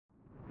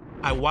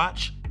I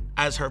watch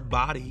as her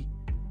body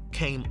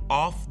came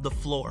off the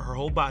floor, her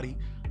whole body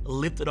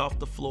lifted off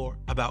the floor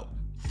about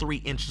 3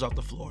 inches off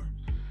the floor.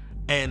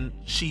 And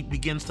she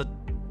begins to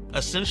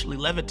essentially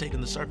levitate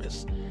in the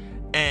service.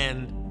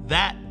 And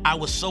that, I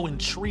was so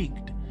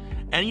intrigued.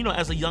 And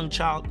as a young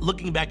child,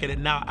 looking back at it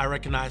now, I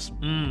recognize,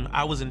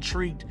 I was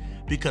intrigued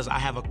because I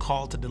have a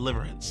call to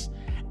deliverance.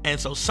 And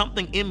so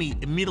something in me,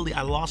 immediately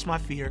I lost my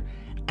fear,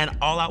 and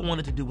all I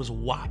wanted to do was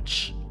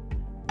watch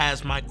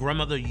as my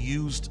grandmother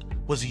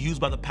was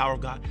used by the power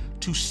of God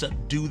to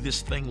subdue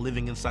this thing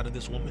living inside of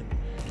this woman.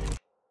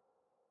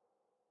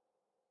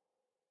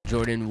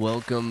 Jordan,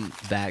 welcome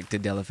back to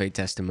Delafay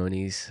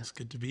Testimonies. It's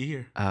good to be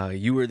here.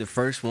 You were the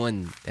first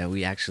one that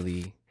we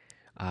actually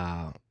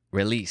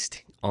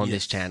released on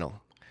this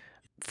channel.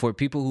 For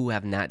people who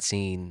have not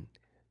seen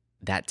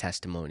that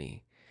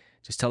testimony,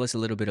 just tell us a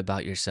little bit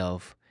about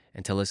yourself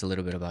and tell us a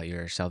little bit about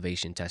your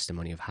salvation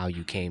testimony of how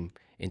you came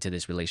into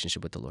this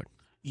relationship with the Lord.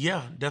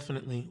 Yeah,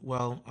 definitely.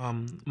 Well,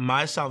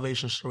 my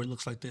salvation story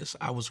looks like this.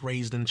 I was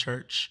raised in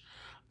church.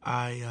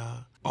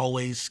 I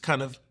always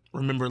kind of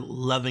remember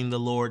loving the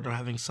Lord or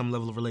having some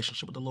level of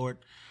relationship with the Lord.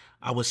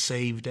 I was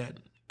saved at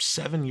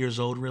 7 years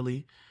old,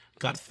 really.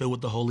 Got filled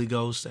with the Holy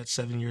Ghost at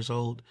 7 years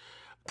old.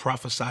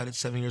 Prophesied at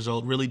 7 years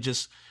old. Really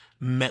just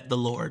met the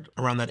Lord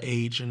around that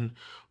age and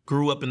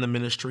grew up in the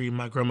ministry.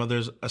 My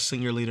grandmother's a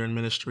senior leader in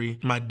ministry.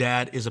 My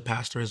dad is a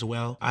pastor as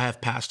well. I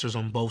have pastors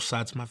on both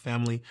sides of my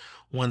family.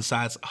 One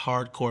side's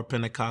hardcore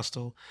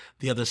Pentecostal.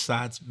 The other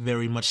side's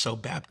very much so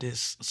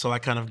Baptist. So I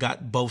kind of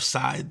got both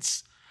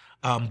sides,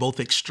 both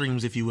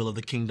extremes, if you will, of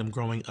the kingdom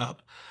growing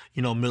up.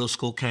 Middle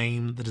school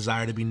came, the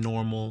desire to be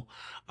normal,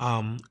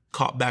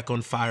 caught back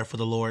on fire for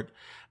the Lord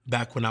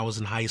back when I was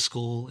in high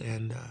school.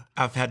 And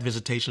I've had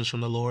visitations from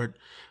the Lord,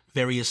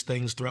 various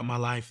things throughout my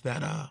life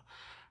that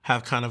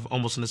have kind of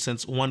almost in a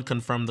sense, one,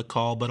 confirmed the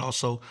call, but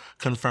also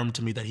confirmed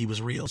to me that he was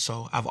real.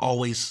 So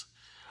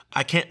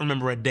I can't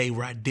remember a day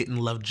where I didn't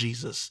love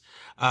Jesus,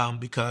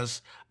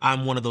 because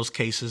I'm one of those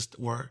cases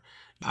where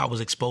I was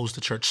exposed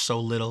to church so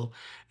little,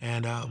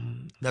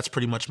 and that's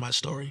pretty much my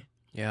story.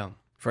 Yeah.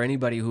 For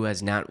anybody who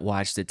has not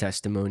watched the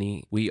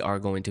testimony, we are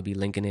going to be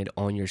linking it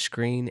on your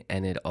screen,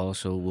 and it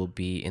also will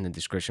be in the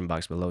description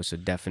box below. So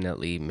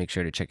definitely make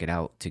sure to check it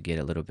out to get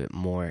a little bit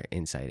more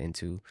insight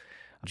into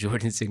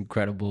Jordan's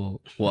incredible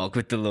walk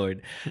with the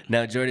Lord.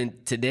 Now, Jordan,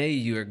 today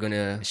you are going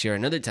to share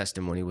another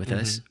testimony with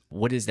us.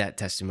 What is that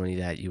testimony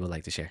that you would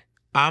like to share?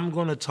 I'm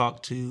going to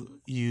talk to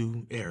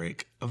you,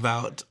 Eric,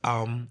 about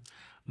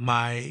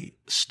my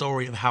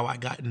story of how I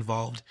got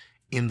involved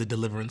in the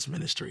deliverance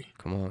ministry.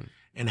 Come on.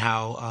 And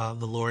how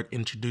the Lord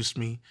introduced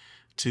me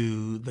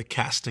to the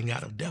casting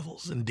out of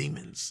devils and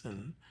demons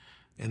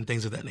and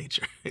things of that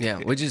nature. Yeah,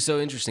 which is so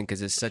interesting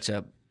because it's such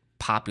a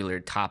popular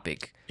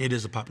topic. It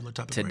is a popular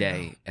topic today.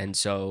 Right now. And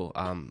so,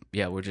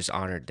 we're just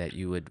honored that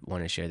you would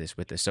want to share this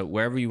with us. So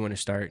wherever you want to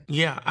start.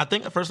 Yeah, I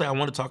think firstly I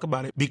want to talk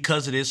about it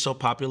because it is so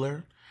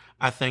popular.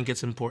 I think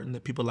it's important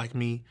that people like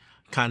me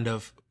kind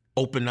of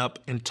open up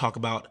and talk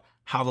about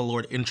how the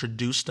Lord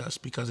introduced us,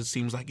 because it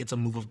seems like it's a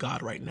move of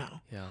God right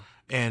now. Yeah.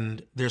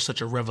 And there's such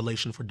a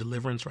revelation for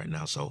deliverance right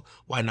now. So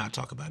why not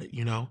talk about it,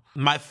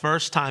 My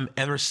first time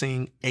ever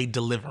seeing a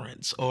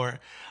deliverance or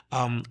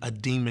a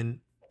demon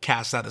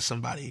cast out of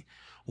somebody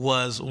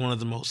was one of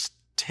the most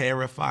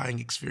terrifying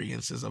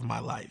experiences of my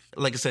life.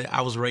 Like I said,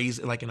 I was raised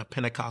in a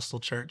Pentecostal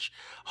church,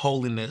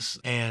 holiness,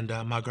 and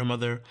my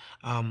grandmother,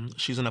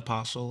 she's an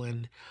apostle,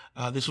 and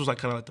this was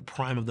kind of like the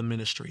prime of the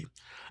ministry.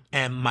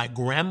 And my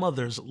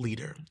grandmother's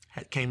leader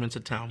came into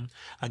town,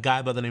 a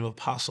guy by the name of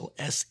Apostle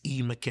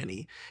S.E.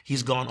 McKinney.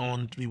 He's gone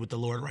on to be with the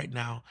Lord right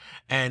now.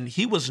 And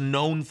he was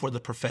known for the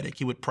prophetic.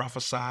 He would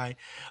prophesy,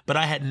 but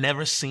I had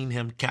never seen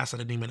him cast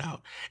a demon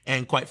out.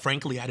 And quite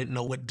frankly, I didn't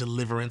know what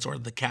deliverance or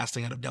the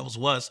casting out of devils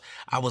was.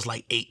 I was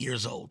like 8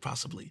 years old,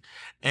 possibly.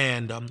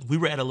 And we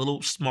were at a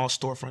little small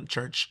storefront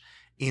church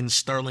in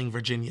Sterling,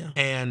 Virginia.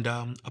 And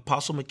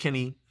Apostle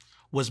McKinney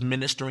was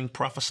ministering,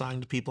 prophesying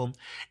to people.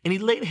 And he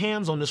laid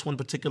hands on this one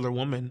particular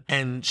woman,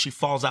 and she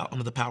falls out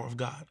under the power of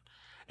God.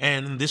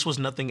 And this was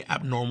nothing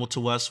abnormal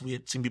to us. We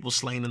had seen people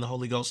slain in the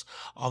Holy Ghost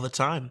all the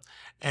time.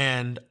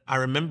 And I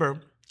remember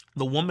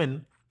the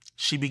woman,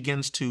 she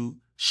begins to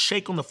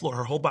shake on the floor.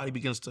 Her whole body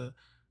begins to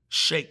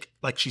shake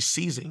like she's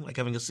seizing, like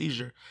having a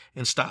seizure,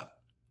 and stop.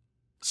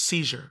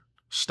 Seizure,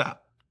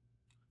 stop.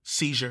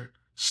 Seizure,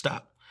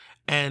 stop.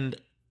 And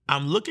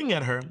I'm looking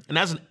at her, and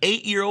as an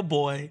 8-year-old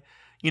boy,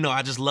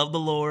 I just love the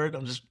Lord.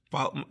 I'm just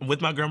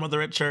with my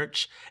grandmother at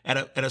church at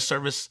a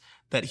service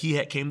that he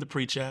had came to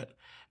preach at.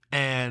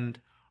 And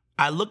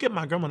I look at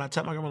my grandma and I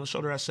tap my grandma on the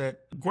shoulder. I said,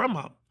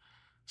 "Grandma,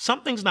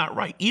 something's not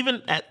right."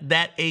 Even at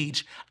that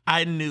age,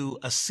 I knew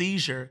a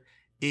seizure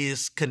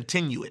is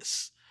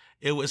continuous.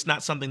 It was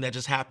not something that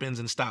just happens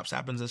and stops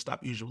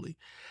usually.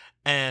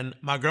 And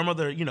my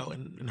grandmother,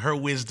 in her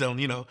wisdom,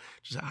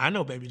 she said, "I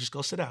know, baby, just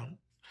go sit down."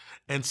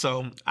 And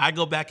so I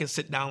go back and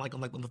sit down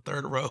on the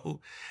third row,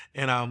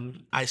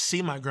 and I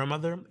see my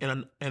grandmother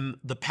and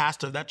the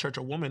pastor of that church,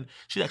 a woman.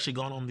 She's actually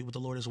gone on to be with the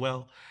Lord as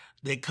well.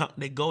 They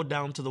go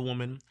down to the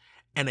woman,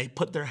 and they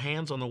put their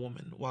hands on the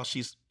woman while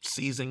she's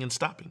seizing and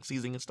stopping,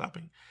 seizing and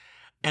stopping.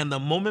 And the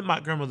moment my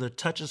grandmother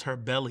touches her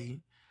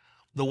belly,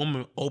 the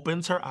woman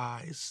opens her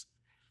eyes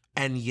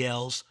and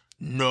yells,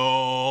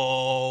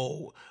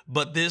 "No!"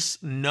 But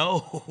this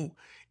no,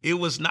 it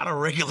was not a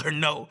regular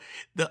no.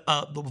 The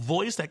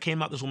voice that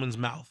came out this woman's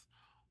mouth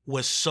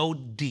was so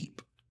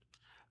deep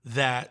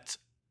that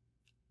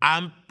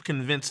I'm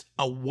convinced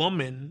a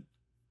woman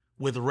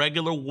with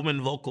regular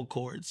woman vocal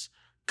cords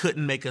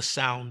couldn't make a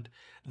sound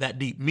that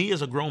deep. Me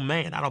as a grown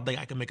man, I don't think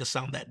I can make a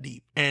sound that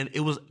deep. And it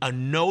was a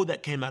no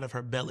that came out of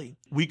her belly.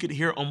 We could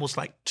hear almost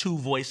like two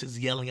voices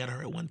yelling at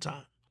her at one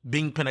time.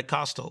 Being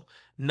Pentecostal,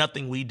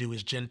 nothing we do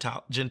is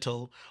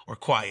gentle or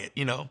quiet,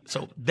 you know?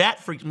 So that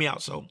freaked me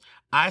out. So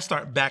I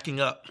start backing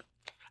up.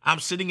 I'm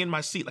sitting in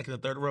my seat, like in the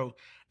third row,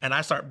 and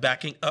I start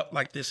backing up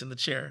like this in the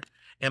chair.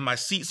 And my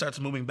seat starts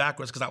moving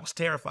backwards because I was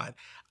terrified.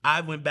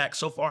 I went back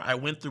so far, I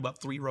went through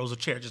about 3 rows of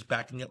chairs just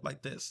backing up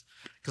like this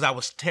because I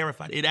was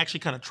terrified. It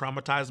actually kind of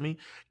traumatized me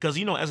because,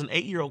 you know, as an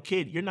 8-year-old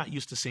kid, you're not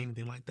used to seeing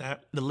anything like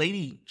that. The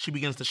lady, she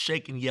begins to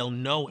shake and yell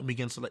no and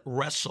begins to like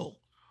wrestle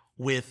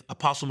with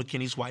Apostle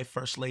McKinney's wife,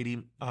 First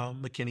Lady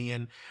McKinney,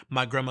 and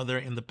my grandmother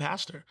and the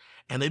pastor.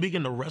 And they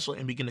begin to wrestle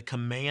and begin to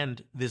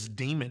command this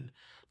demon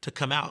to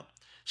come out.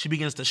 She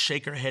begins to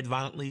shake her head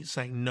violently,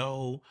 saying,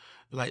 "No,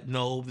 like,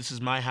 no, this is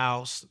my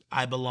house.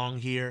 I belong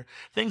here,"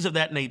 things of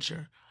that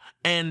nature.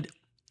 And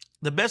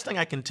the best thing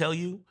I can tell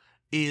you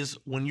is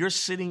when you're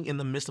sitting in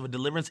the midst of a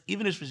deliverance,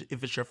 even if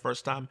it's your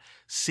first time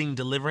seeing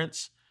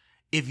deliverance,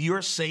 if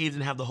you're saved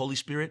and have the Holy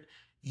Spirit,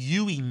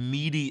 you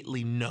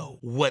immediately know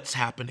what's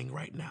happening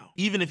right now.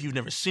 Even if you've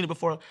never seen it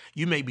before,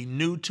 you may be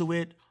new to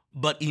it,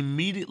 but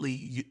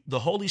immediately the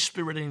Holy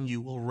Spirit in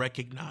you will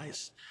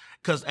recognize.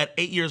 Because at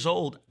 8 years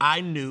old,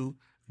 I knew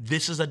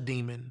this is a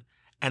demon,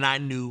 and I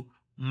knew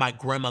my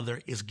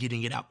grandmother is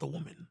getting it out the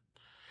woman.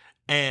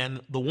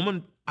 And the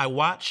woman, I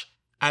watched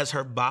as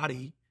her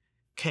body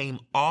came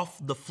off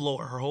the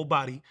floor, her whole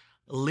body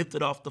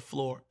lifted off the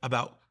floor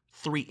about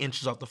 3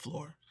 inches off the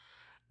floor.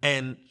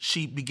 And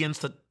she begins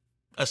to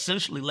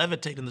essentially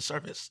levitate in the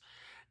surface.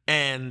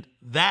 And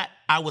that,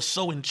 I was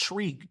so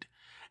intrigued.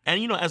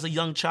 And, you know, as a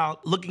young child,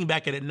 looking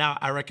back at it now,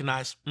 I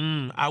recognize,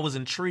 I was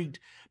intrigued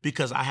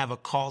because I have a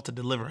call to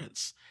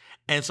deliverance.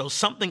 And so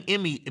something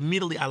in me,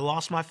 immediately I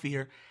lost my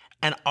fear.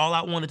 And all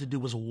I wanted to do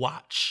was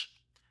watch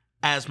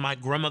as my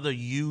grandmother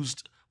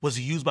was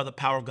used by the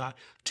power of God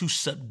to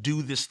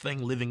subdue this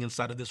thing living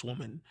inside of this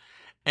woman.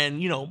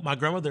 And, you know, my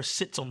grandmother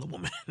sits on the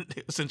woman,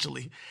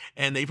 essentially,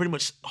 and they pretty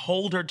much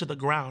hold her to the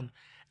ground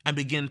and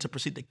begin to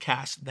proceed to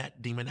cast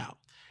that demon out.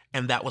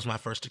 And that was my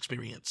first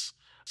experience,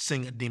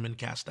 seeing a demon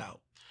cast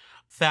out.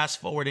 Fast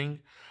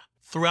forwarding,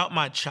 throughout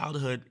my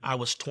childhood, I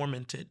was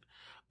tormented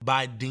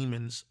by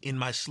demons in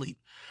my sleep.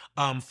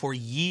 For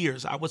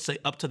years, I would say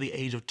up to the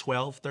age of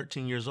 12,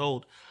 13 years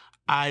old,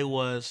 I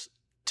was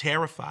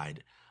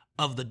terrified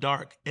of the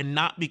dark. And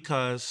not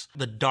because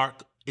the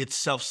dark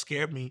itself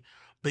scared me,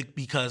 but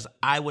because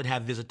I would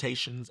have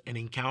visitations and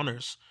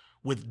encounters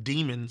with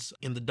demons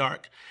in the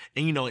dark.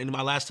 And, you know, in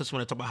my last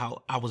testimony, I talk about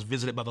how I was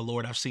visited by the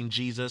Lord. I've seen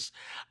Jesus.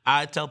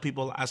 I tell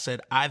people, I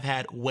said, I've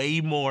had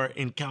way more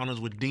encounters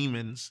with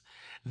demons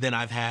than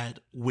I've had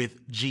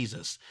with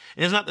Jesus.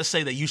 And it's not to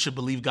say that you should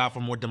believe God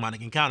for more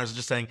demonic encounters. It's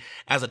just saying,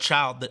 as a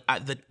child,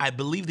 that I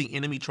believe the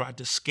enemy tried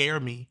to scare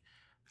me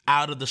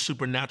out of the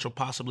supernatural,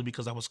 possibly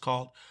because I was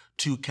called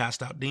to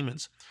cast out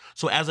demons.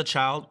 So as a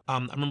child, I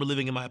remember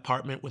living in my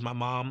apartment with my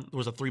mom. There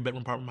was a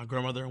 3-bedroom apartment, my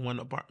grandmother in one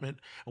apartment,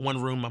 in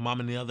one room, my mom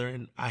in the other,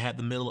 and I had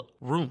the middle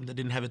room that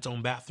didn't have its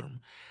own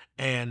bathroom.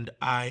 And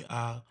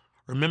I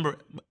remember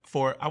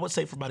I would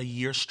say for about a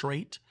year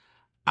straight,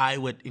 I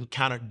would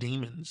encounter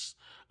demons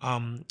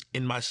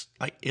in my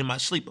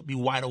sleep, but be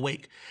wide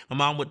awake. My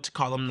mom would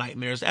call them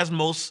nightmares, as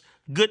most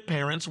good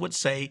parents would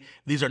say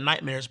these are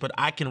nightmares, but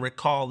I can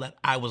recall that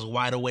I was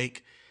wide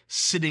awake,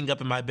 sitting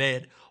up in my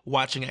bed,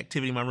 watching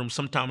activity in my room.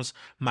 Sometimes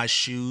my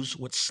shoes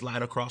would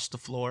slide across the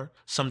floor.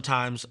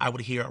 Sometimes I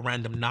would hear a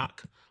random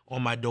knock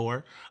on my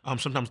door.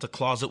 Sometimes the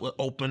closet would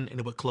open and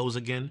it would close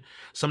again.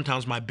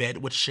 Sometimes my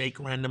bed would shake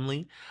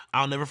randomly.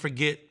 I'll never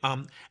forget.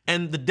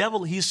 And the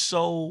devil, he's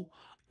so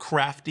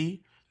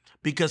crafty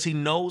because he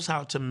knows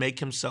how to make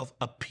himself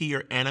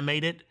appear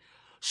animated.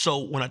 So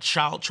when a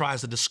child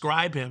tries to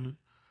describe him,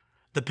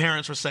 the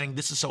parents were saying,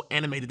 this is so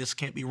animated, this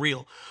can't be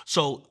real.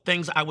 So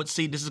things I would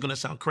see, this is going to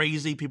sound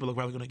crazy. People are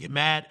probably going to get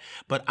mad,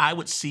 but I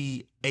would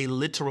see a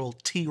literal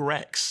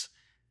T-Rex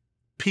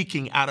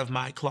peeking out of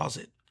my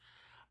closet.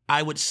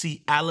 I would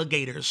see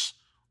alligators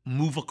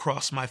move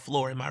across my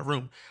floor in my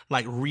room,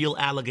 like real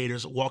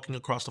alligators walking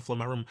across the floor of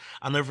my room.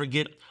 I'll never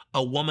forget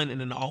a woman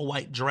in an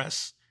all-white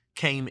dress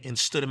came and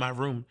stood in my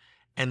room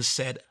and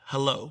said,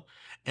 hello.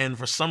 And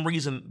for some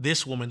reason,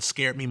 this woman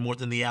scared me more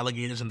than the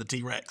alligators and the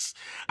T-Rex.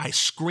 I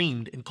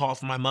screamed and called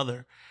for my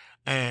mother,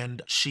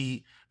 and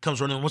she comes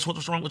running. What's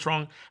wrong? What's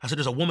wrong? I said,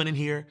 there's a woman in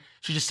here.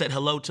 She just said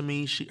hello to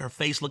me. Her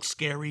face looked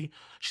scary.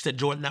 She said,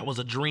 Jordan, that was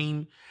a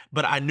dream.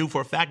 But I knew for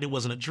a fact it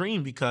wasn't a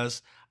dream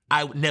because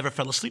I never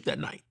fell asleep that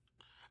night.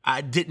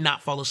 I did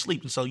not fall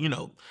asleep. And so,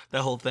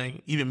 that whole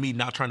thing, even me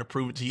not trying to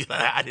prove it to you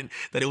that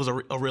that it was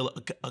a real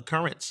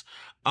occurrence.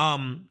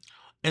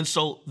 And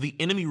so the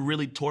enemy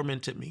really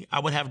tormented me.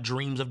 I would have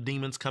dreams of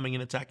demons coming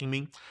and attacking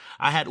me.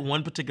 I had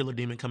one particular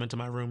demon come into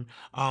my room.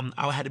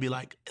 I had to be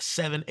like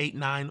 7, 8,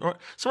 9, or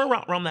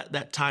somewhere around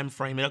that time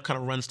frame. It kind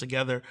of runs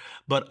together.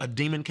 But a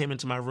demon came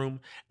into my room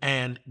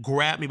and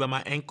grabbed me by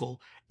my ankle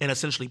and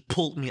essentially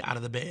pulled me out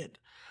of the bed.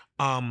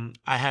 I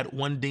had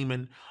one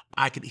demon,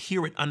 I could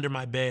hear it under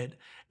my bed,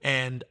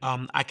 and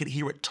I could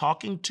hear it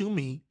talking to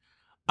me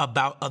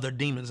about other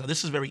demons. Now,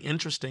 this is very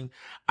interesting.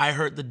 I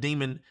heard the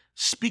demon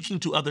speaking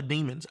to other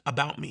demons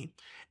about me,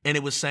 and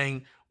it was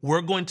saying,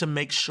 we're going to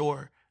make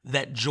sure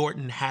that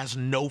Jordan has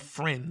no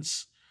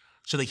friends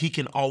so that he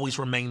can always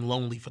remain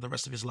lonely for the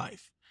rest of his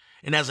life.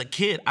 And as a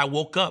kid, I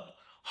woke up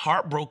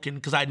heartbroken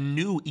because I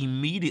knew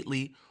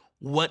immediately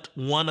what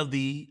one of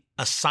the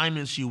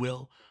assignments, you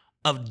will,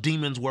 of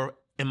demons were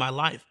in my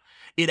life.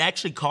 It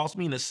actually caused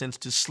me, in a sense,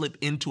 to slip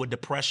into a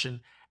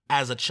depression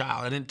as a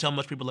child. I didn't tell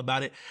much people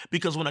about it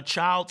because when a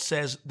child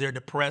says they're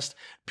depressed,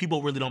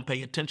 people really don't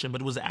pay attention,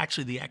 but it was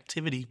actually the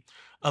activity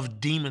of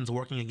demons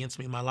working against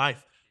me in my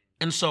life.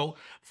 And so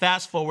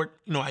fast forward,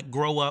 I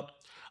grow up,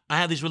 I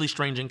had these really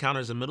strange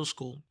encounters in middle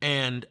school.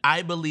 And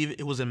I believe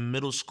it was in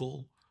middle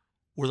school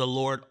where the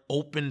Lord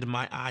opened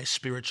my eyes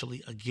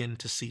spiritually again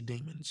to see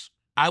demons.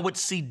 I would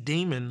see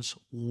demons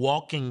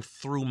walking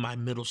through my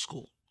middle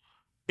school.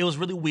 It was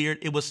really weird.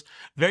 It was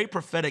very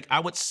prophetic. I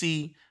would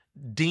see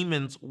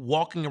demons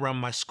walking around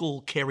my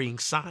school carrying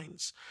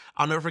signs.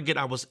 I'll never forget,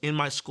 I was in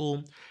my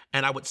school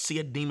and I would see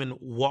a demon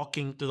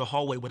walking through the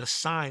hallway with a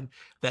sign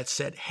that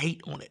said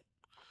hate on it.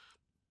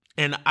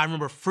 And I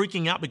remember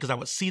freaking out because I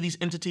would see these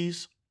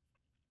entities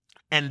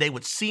and they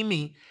would see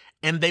me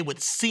and they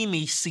would see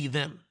me see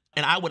them.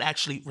 And I would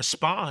actually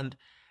respond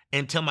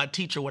and tell my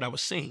teacher what I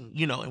was seeing.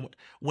 And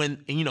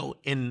when,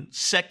 in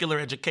secular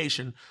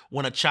education,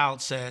 when a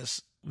child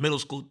says, middle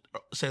school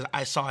says,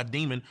 I saw a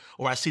demon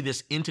or I see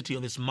this entity or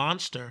this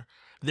monster,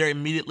 they're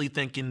immediately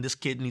thinking this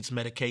kid needs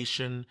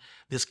medication.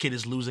 This kid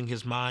is losing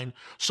his mind.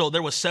 So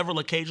there were several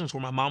occasions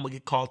where my mom would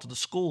get called to the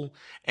school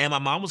and my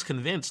mom was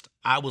convinced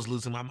I was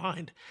losing my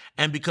mind.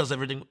 And because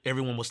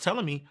everyone was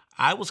telling me,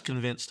 I was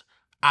convinced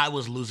I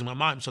was losing my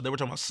mind. So they were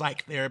talking about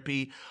psych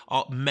therapy,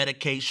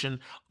 medication,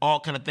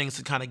 all kind of things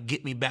to kind of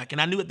get me back. And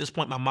I knew at this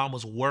point my mom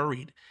was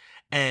worried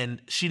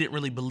and she didn't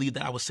really believe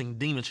that I was seeing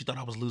demons. She thought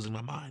I was losing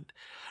my mind.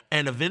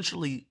 And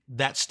eventually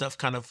that stuff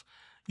kind of,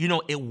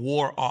 it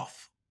wore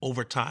off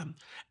over time.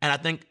 And I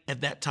think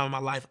at that time in my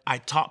life, I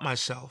taught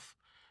myself,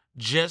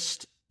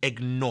 just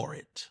ignore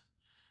it.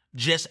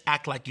 Just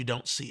act like you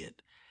don't see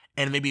it.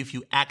 And maybe if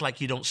you act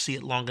like you don't see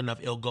it long enough,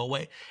 it'll go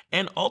away.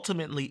 And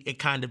ultimately, it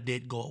kind of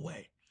did go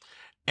away.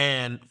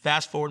 And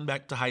fast forwarding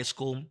back to high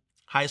school,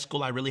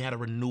 I really had a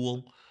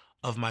renewal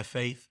of my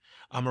faith.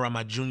 Around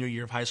my junior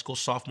year of high school,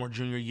 sophomore,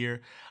 junior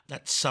year,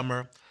 that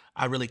summer,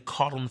 I really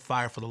caught on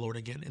fire for the Lord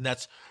again. And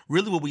that's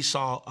really what we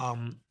saw,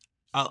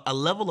 a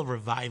level of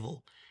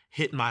revival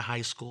hit my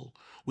high school.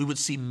 We would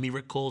see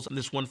miracles. And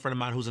this one friend of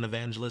mine who's an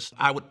evangelist,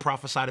 I would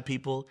prophesy to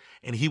people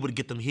and he would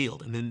get them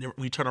healed. And then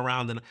we turn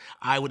around and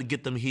I would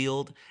get them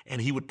healed and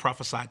he would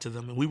prophesy to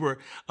them. And we were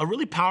a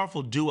really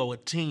powerful duo, a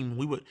team.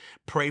 We would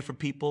pray for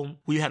people.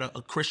 We had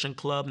a Christian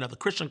club. Now the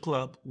Christian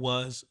club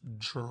was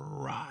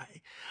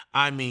dry.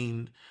 I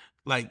mean,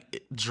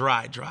 like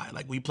dry.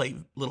 Like we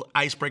played little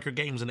icebreaker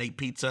games and ate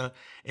pizza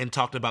and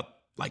talked about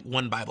like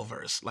one Bible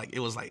verse. Like it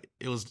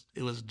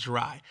was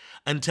dry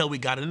until we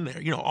got in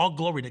there. All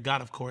glory to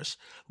God, of course.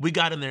 We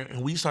got in there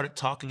and we started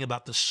talking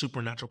about the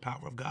supernatural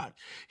power of God,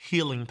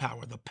 healing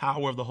power, the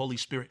power of the Holy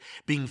Spirit,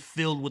 being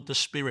filled with the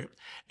Spirit.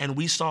 And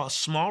we saw a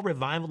small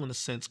revival, in a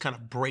sense, kind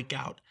of break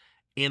out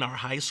in our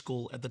high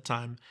school at the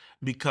time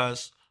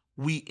because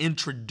we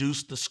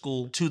introduced the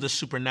school to the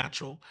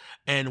supernatural.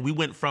 And we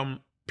went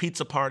from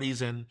pizza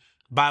parties and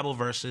Bible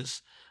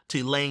verses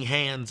to laying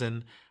hands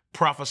and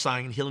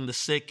prophesying and healing the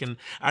sick. And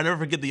I never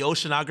forget the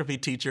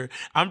oceanography teacher.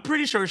 I'm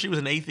pretty sure she was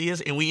an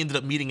atheist and we ended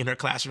up meeting in her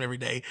classroom every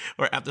day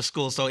or after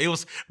school. So it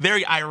was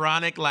very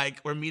ironic, like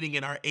we're meeting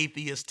in our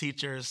atheist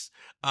teacher's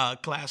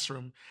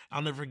classroom.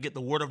 I'll never forget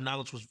the word of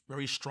knowledge was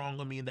very strong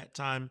on me in that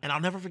time. And I'll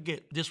never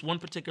forget this one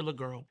particular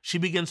girl. She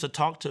begins to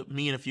talk to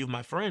me and a few of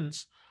my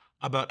friends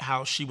about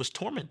how she was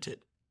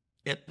tormented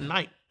at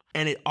night.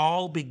 And it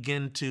all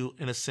began to,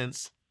 in a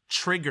sense,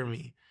 trigger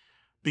me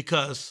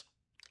because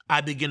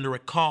I begin to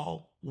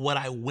recall what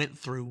I went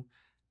through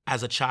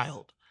as a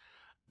child.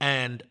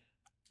 And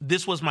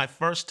this was my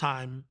first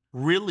time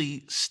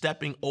really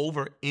stepping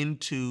over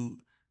into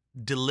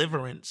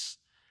deliverance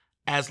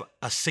as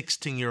a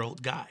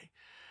 16-year-old guy.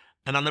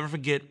 And I'll never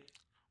forget,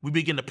 we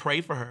began to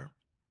pray for her.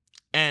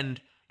 And,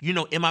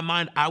 in my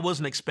mind, I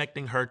wasn't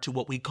expecting her to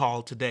what we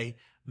call today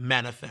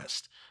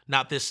manifest.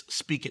 Not this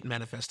speak it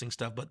manifesting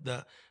stuff, but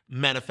the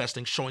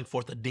manifesting, showing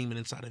forth a demon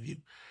inside of you.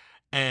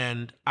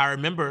 And I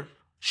remember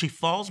she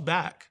falls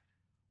back.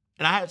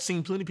 And I had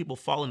seen plenty of people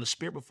fall in the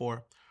spirit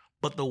before,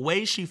 but the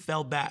way she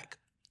fell back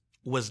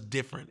was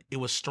different. It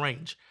was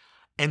strange.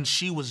 And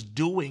she was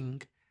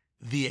doing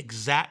the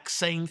exact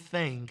same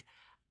thing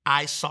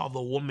I saw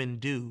the woman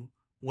do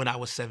when I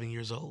was 7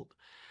 years old.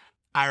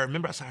 I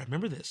said, I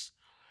remember this.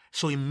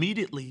 So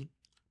immediately,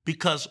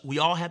 because we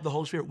all had the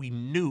Holy Spirit, we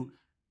knew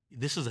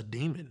this is a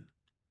demon.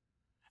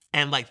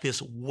 And like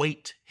this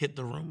weight hit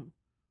the room.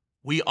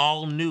 We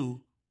all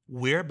knew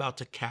we're about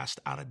to cast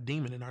out a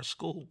demon in our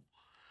school.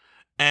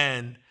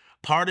 And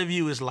part of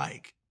you is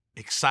like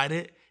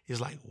excited, is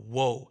like,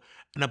 whoa.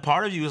 And a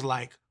part of you is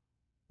like,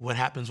 what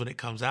happens when it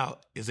comes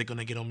out? Is it going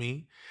to get on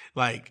me?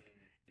 Like,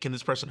 can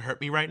this person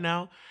hurt me right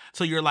now?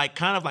 So you're like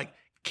kind of like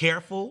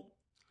careful,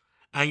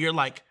 and you're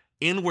like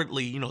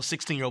inwardly,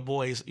 16-year-old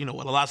boys,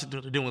 what a lot of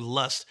people are doing with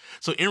lust.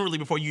 So inwardly,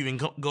 before you even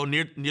go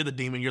near the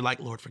demon, you're like,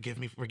 Lord, forgive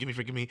me.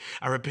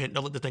 I repent.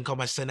 Don't let the thing call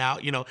my sin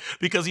out,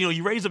 because,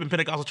 you raised up in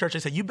Pentecostal church. They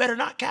said, you better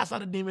not cast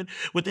out a demon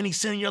with any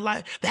sin in your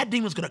life. That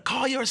demon's going to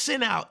call your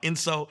sin out. And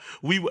so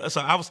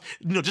I was,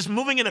 just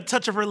moving in a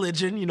touch of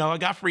religion. I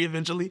got free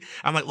eventually.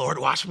 I'm like, Lord,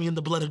 wash me in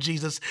the blood of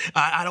Jesus.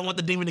 I don't want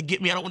the demon to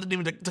get me. I don't want the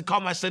demon to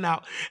call my sin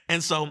out.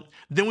 And so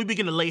then we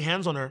begin to lay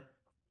hands on her,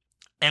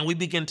 and we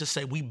begin to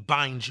say, we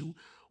bind you.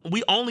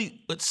 We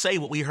only would say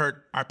what we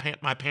heard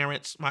my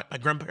parents, my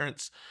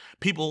grandparents,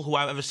 people who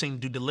I've ever seen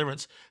do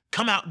deliverance.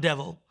 Come out,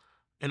 devil.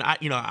 And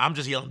I'm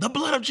just yelling, the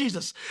blood of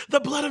Jesus, the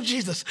blood of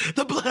Jesus,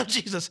 the blood of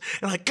Jesus.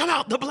 And like, come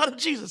out, the blood of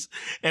Jesus.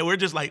 And we're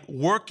just like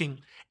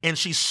working, and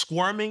she's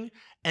squirming,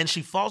 and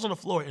she falls on the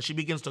floor, and she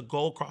begins to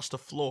go across the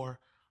floor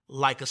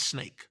like a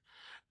snake.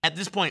 At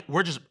this point,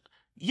 we're just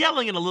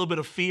yelling in a little bit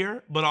of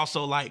fear, but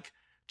also like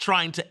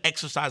trying to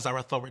exercise our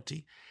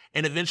authority.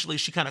 And eventually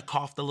she kind of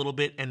coughed a little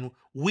bit, and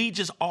we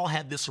just all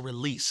had this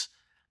release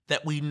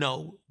that we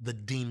know the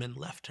demon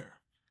left her.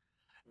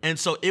 And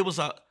so it was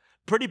a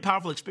pretty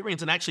powerful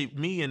experience. And actually,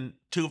 me and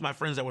two of my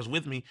friends that was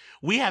with me,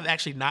 we have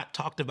actually not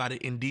talked about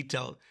it in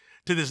detail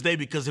to this day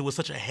because it was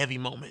such a heavy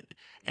moment.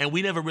 And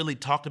we never really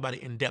talked about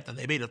it in depth. And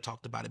they may have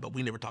talked about it, but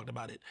we never talked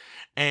about it.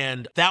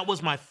 And that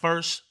was my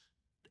first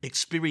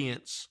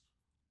experience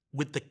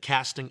with the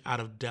casting out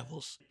of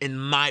devils in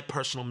my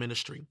personal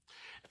ministry.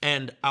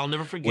 And I'll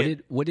never forget.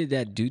 What did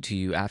that do to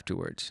you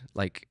afterwards?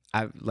 Like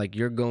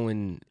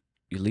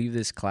you leave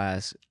this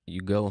class,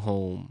 you go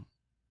home.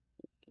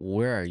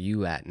 Where are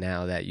you at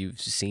now that you've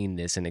seen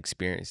this and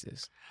experienced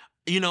this?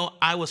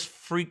 I was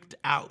freaked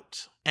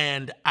out,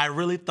 and I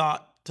really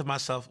thought to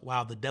myself,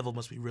 wow, the devil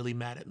must be really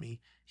mad at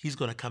me. He's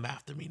going to come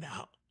after me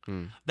now.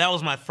 That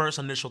was my first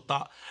initial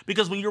thought,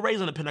 because when you're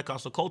raised in a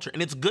Pentecostal culture,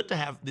 and it's good to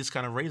have this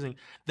kind of raising,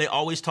 they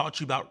always taught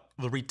you about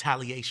the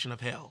retaliation of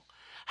hell.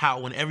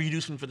 How whenever you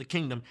do something for the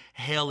kingdom,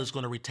 hell is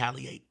going to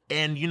retaliate.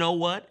 And you know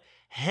what?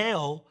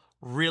 Hell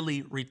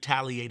really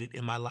retaliated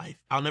in my life.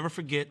 I'll never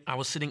forget, I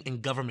was sitting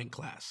in government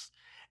class,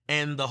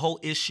 and the whole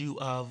issue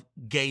of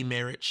gay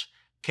marriage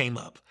came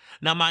up.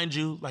 Now, mind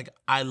you, like,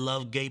 I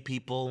love gay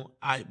people.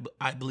 I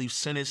believe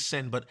sin is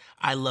sin, but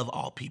I love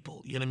all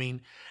people. You know what I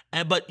mean?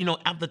 But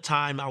at the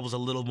time, I was a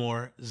little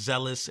more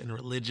zealous and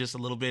religious a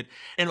little bit,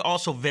 and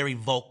also very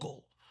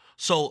vocal.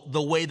 So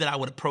the way that I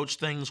would approach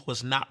things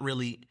was not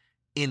really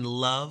in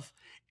love.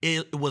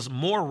 It was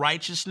more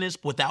righteousness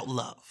without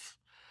love.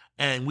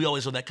 And we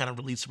always know that kind of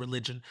relates to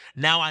religion.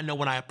 Now I know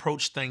when I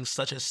approach things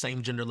such as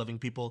same-gender loving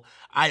people,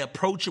 I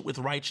approach it with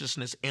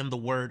righteousness and the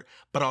word,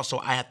 but also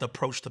I have to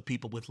approach the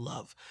people with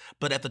love.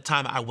 But at the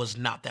time, I was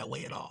not that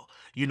way at all.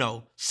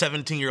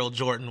 17-year-old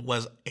Jordan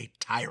was a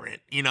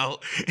tyrant,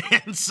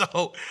 And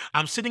so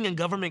I'm sitting in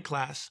government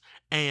class,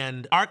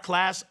 and our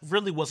class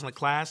really wasn't a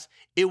class.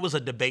 It was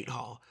a debate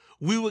hall.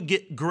 We would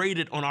get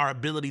graded on our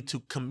ability to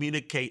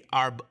communicate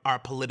our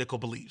political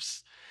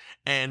beliefs.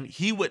 And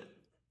he would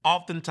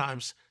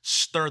oftentimes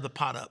stir the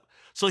pot up.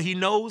 So he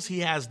knows he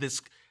has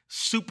this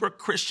super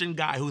Christian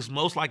guy who's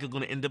most likely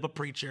going to end up a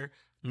preacher,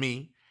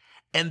 me.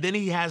 And then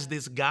he has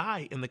this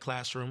guy in the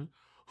classroom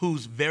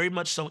who's very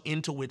much so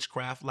into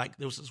witchcraft. Like,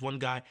 there was this one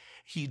guy,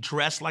 he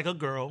dressed like a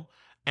girl,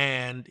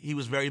 and he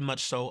was very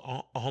much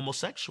so a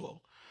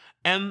homosexual.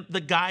 And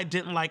the guy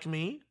didn't like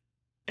me,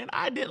 and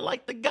I didn't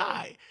like the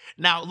guy.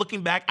 Now,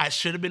 looking back, I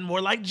should have been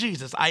more like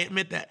Jesus. I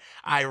admit that.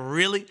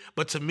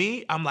 But to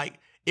me, I'm like,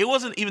 it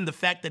wasn't even the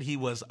fact that he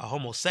was a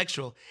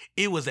homosexual.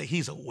 It was that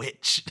he's a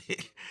witch.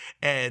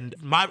 And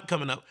my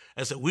coming up,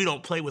 I said, we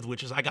don't play with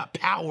witches. I got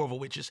power over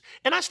witches.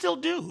 And I still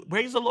do.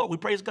 Praise the Lord. We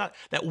praise God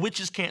that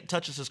witches can't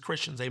touch us as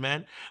Christians.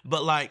 Amen.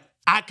 But like,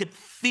 I could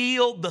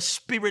feel the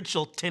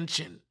spiritual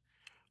tension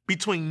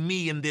between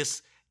me and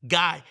this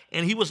guy.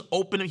 And he was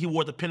open. He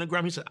wore the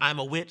pentagram. He said, I'm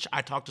a witch.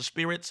 I talk to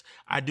spirits.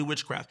 I do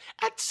witchcraft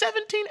at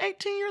 17,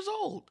 18 years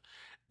old.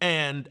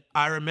 And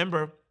I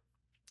remember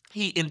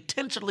he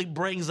intentionally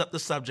brings up the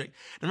subject.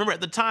 And remember, at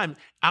the time,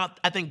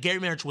 I think gay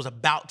marriage was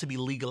about to be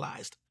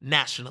legalized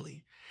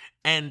nationally.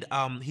 And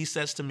he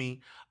says to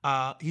me,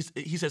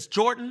 he says,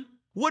 Jordan,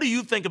 what do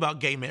you think about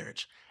gay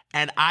marriage?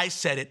 And I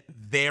said it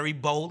very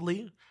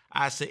boldly.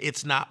 I said,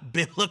 it's not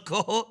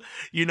biblical.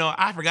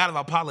 I forgot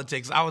about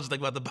politics. I was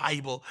thinking about the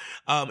Bible.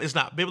 It's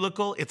not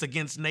biblical. It's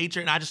against nature.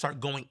 And I just started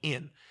going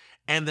in.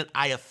 And then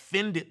I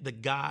offended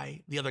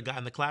the other guy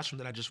in the classroom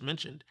that I just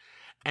mentioned.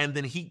 And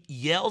then he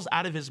yells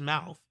out of his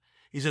mouth.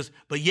 He says,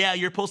 but yeah,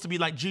 you're supposed to be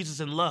like Jesus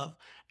in love.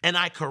 And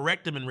I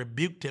corrected him and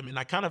rebuked him. And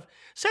I kind of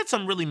said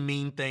some really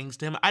mean things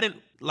to him. I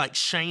didn't like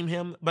shame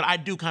him, but I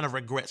do kind of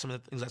regret some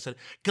of the things I said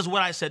because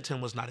what I said to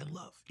him was not in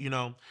love, you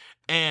know?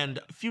 And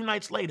a few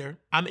nights later,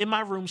 I'm in my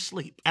room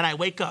sleep and I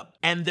wake up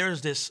and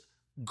there's this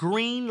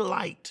green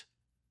light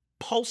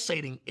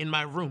pulsating in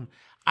my room.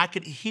 I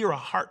could hear a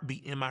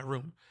heartbeat in my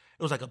room.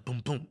 It was like a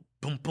boom, boom,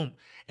 boom, boom.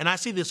 And I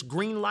see this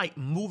green light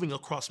moving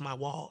across my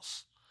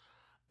walls.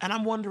 And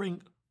I'm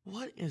wondering,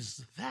 what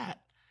is that?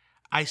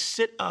 I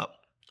sit up,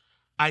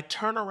 I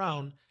turn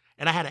around,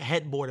 and I had a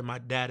headboard in my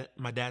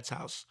dad's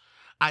house.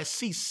 I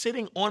see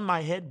sitting on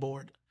my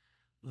headboard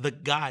the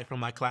guy from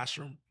my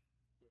classroom.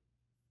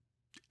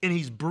 And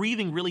he's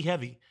breathing really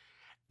heavy.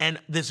 And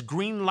this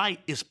green light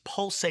is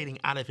pulsating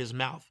out of his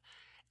mouth.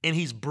 And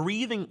he's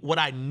breathing what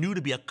I knew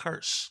to be a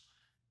curse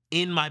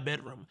in my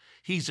bedroom.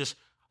 He's just,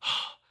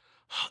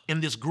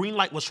 and this green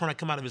light was trying to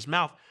come out of his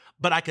mouth,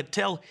 but I could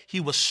tell he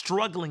was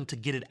struggling to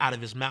get it out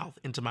of his mouth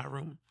into my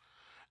room.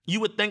 You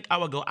would think I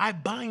would go, I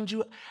bind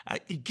you,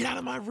 get out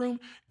of my room.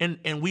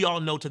 And we all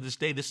know to this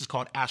day, this is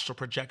called astral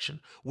projection,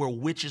 where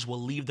witches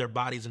will leave their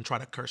bodies and try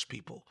to curse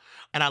people.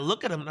 And I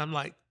look at him and I'm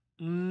like,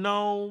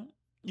 no,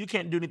 you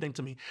can't do anything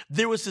to me.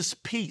 There was this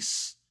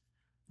peace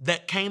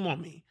that came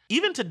on me.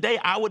 Even today,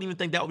 I wouldn't even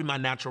think that would be my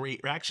natural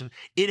reaction.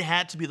 It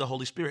had to be the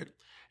Holy Spirit.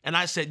 And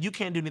I said, you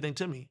can't do anything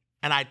to me.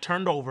 And I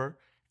turned over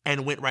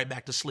and went right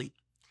back to sleep.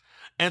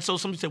 And so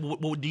somebody said,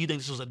 well, do you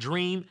think this was a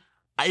dream?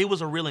 It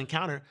was a real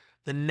encounter.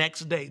 The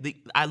next day,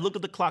 I looked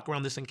at the clock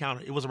around this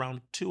encounter. It was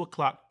around 2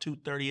 o'clock,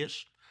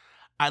 2:30-ish.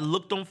 I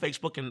looked on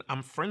Facebook, and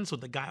I'm friends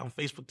with the guy on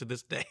Facebook to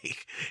this day.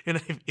 And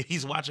if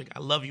he's watching, I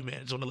love you, man.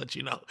 Just want to let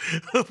you know.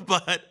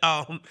 But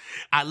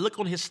I look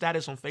on his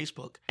status on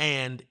Facebook,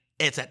 and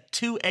it's at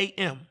 2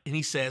 a.m. And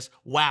he says,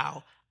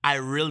 wow, I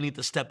really need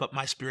to step up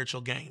my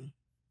spiritual game.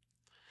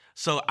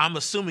 So I'm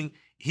assuming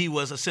he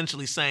was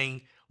essentially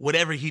saying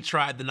whatever he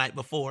tried the night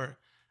before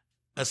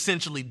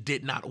essentially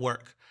did not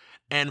work.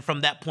 And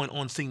from that point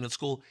on, seeing him in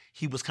school,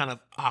 he was kind of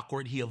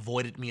awkward. He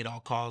avoided me at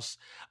all costs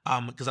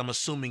because I'm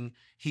assuming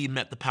he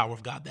met the power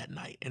of God that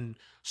night and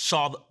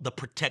saw the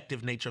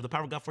protective nature of the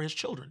power of God for his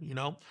children, you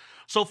know?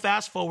 So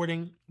fast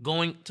forwarding,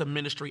 going to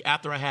ministry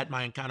after I had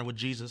my encounter with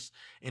Jesus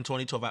in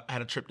 2012, I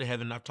had a trip to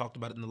heaven. I've talked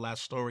about it in the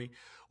last story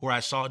where I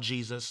saw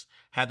Jesus,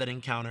 had that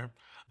encounter.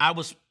 I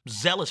was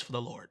zealous for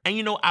the Lord. And,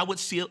 you know, I would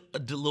see a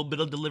little bit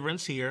of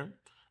deliverance here,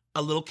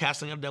 a little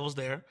casting of devils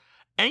there.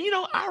 And, you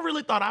know, I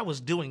really thought I was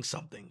doing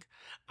something.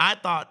 I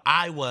thought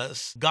I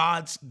was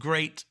God's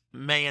great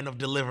man of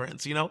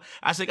deliverance, you know?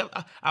 I said,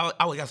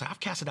 I've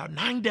casted out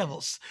 9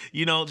 devils,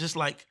 you know, just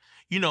like,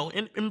 you know,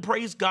 and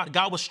praise God.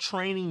 God was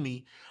training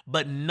me,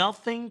 but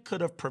nothing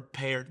could have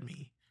prepared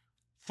me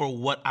for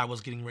what I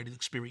was getting ready to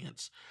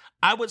experience.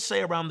 I would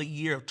say around the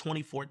year of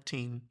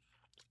 2014,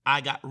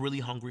 I got really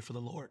hungry for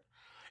the Lord.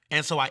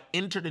 And so I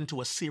entered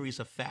into a series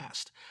of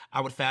fast.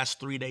 I would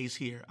fast 3 days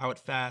here. I would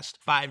fast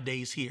 5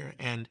 days here.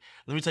 And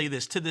let me tell you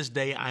this, to this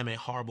day, I'm a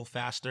horrible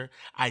faster.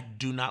 I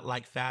do not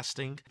like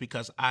fasting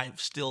because I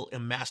still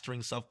am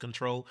mastering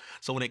self-control.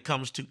 So when it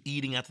comes to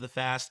eating after the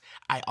fast,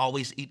 I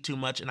always eat too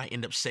much and I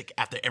end up sick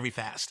after every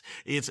fast.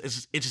 It's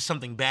just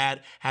something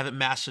bad. Haven't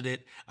mastered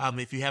it.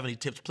 If you have any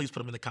tips, please put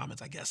them in the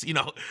comments, I guess, you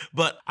know.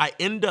 But I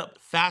end up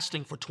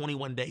fasting for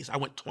 21 days. I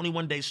went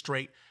 21 days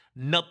straight,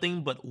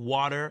 nothing but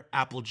water,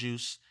 apple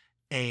juice,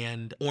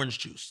 and orange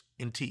juice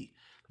and tea.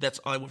 That's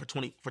all I went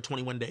for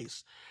 21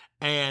 days.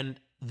 And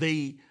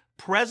the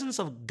presence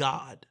of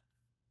God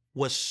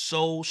was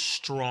so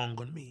strong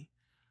on me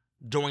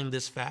during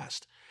this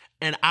fast.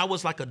 And I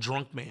was like a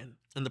drunk man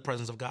in the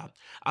presence of God.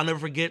 I'll never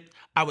forget,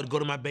 I would go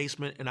to my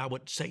basement and I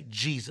would say,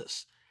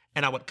 Jesus,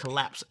 and I would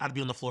collapse. I'd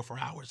be on the floor for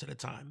hours at a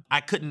time. I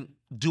couldn't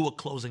do a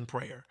closing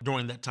prayer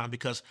during that time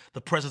because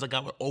the presence of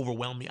God would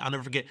overwhelm me. I'll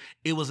never forget,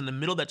 it was in the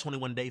middle of that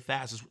 21-day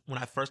fast is when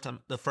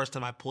the first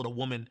time I pulled a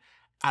woman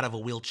out of a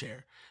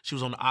wheelchair. She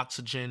was on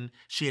oxygen.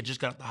 She had just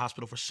got out of the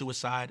hospital for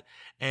suicide,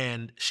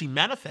 and she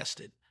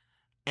manifested.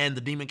 And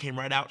the demon came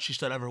right out. She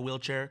stood out of her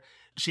wheelchair.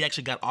 She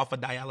actually got off of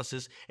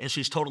dialysis, and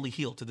she's totally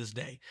healed to this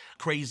day.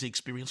 Crazy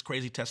experience,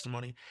 crazy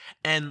testimony.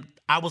 And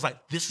I was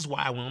like, this is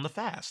why I went on the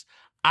fast.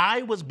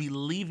 I was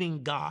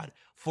believing God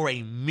for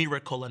a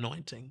miracle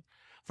anointing,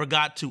 for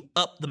God to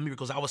up the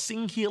miracles. I was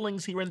seeing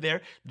healings here and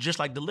there, just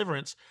like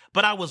deliverance,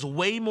 but I was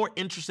way more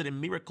interested in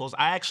miracles.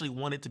 I actually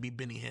wanted to be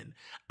Benny Hinn.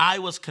 I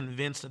was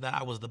convinced that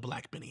I was the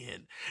black Benny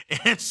Hinn.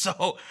 And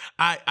so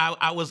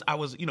I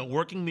was, you know,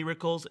 working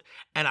miracles,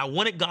 and I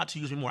wanted God to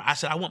use me more. I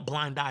said, I want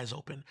blind eyes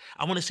open.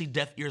 I want to see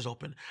deaf ears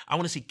open. I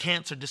want to see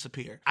cancer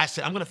disappear. I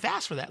said, I'm going to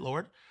fast for that,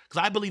 Lord.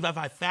 Because I believe if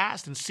I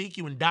fast and seek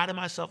you and die to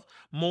myself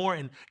more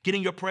and get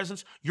in your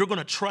presence, you're going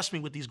to trust me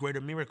with these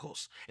greater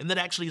miracles. And that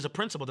actually is a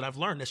principle that I've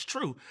learned. That's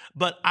true.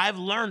 But I've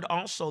learned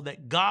also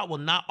that God will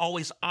not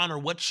always honor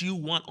what you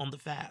want on the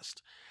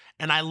fast.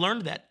 And I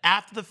learned that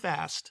after the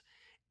fast,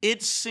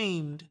 it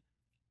seemed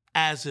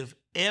as if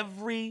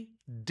every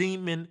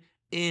demon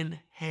in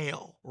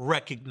hell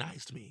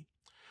recognized me.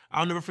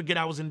 I'll never forget,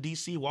 I was in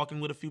D.C.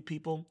 walking with a few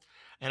people,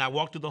 and I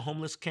walked through the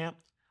homeless camp.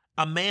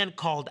 a man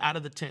called out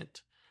of the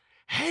tent,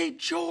 "Hey,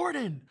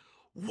 Jordan,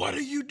 what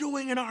are you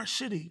doing in our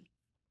city?"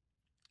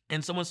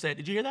 And someone said,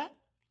 "Did you hear that?"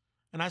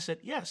 And I said,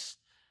 "Yes."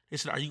 They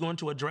said, "Are you going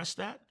to address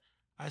that?"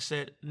 I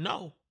said,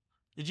 "No."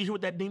 "Did you hear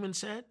what that demon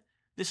said?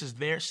 This is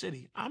their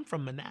city. I'm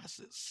from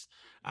Manassas.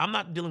 I'm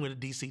not dealing with a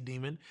DC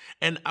demon."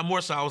 And I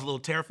more so, I was a little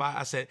terrified.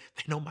 I said,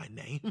 "They know my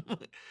name."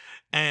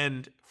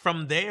 And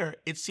from there,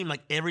 it seemed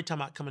like every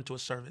time I come into a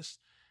service,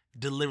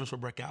 deliverance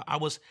would break out. I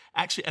was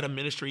actually at a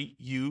ministry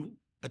you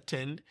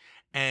attend,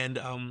 and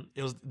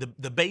it was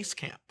the base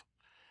camp.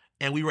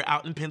 And we were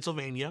out in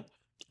Pennsylvania,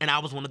 and I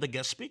was one of the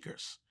guest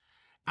speakers.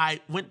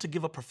 I went to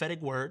give a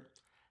prophetic word,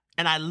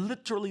 and I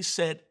literally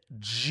said,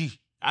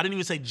 I didn't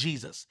even say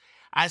Jesus.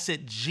 I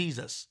said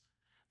Jesus.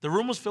 The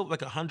room was filled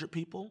with like 100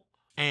 people,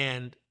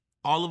 and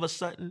all of a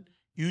sudden,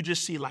 you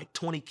just see like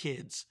 20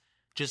 kids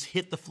just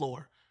hit the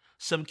floor.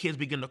 Some kids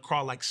begin to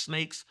crawl like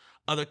snakes.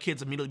 Other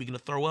kids immediately begin to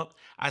throw up.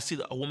 I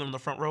see a woman in the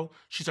front row.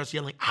 She starts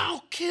yelling,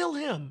 "I'll kill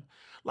him!"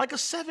 Like a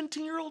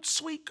 17-year-old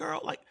sweet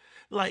girl,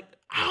 like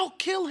 "I'll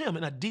kill him"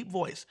 in a deep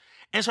voice,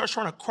 and starts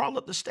trying to crawl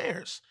up the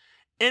stairs.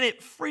 And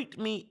it freaked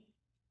me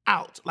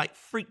out, like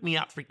freaked me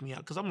out,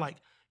 because I'm like,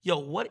 yo,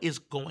 what is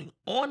going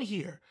on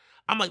here?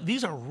 I'm like,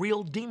 these are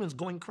real demons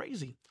going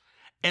crazy.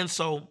 And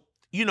so,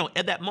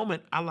 at that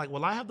moment, I'm like,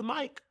 well, I have the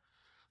mic.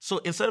 So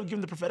instead of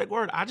giving the prophetic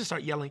word, I just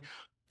start yelling,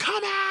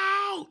 "Come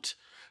out!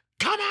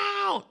 Come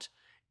out!"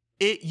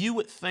 You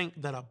would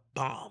think that a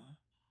bomb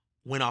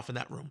went off in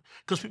that room,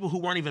 because people who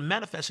weren't even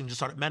manifesting just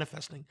started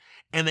manifesting,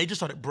 and they just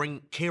started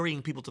carrying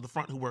people to the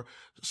front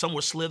some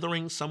were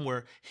slithering, some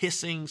were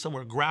hissing, some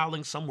were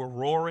growling, some were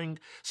roaring,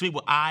 some people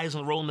with eyes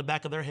and rolling the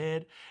back of their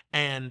head,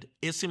 and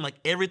it seemed like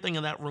everything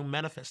in that room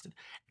manifested.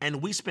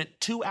 And we spent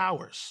 2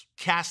 hours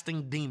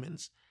casting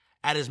demons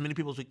at as many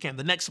people as we can.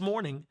 The next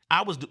morning,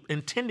 I was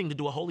intending to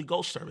do a Holy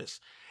Ghost service,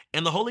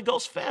 and the Holy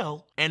Ghost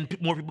fell, and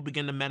more people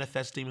began to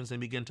manifest demons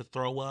and begin to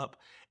throw up,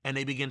 and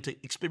they begin to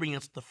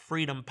experience the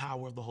freedom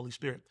power of the Holy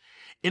Spirit.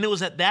 And it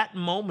was at that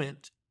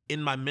moment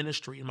in my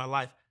ministry, in my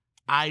life,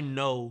 I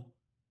know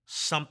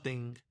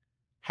something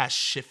has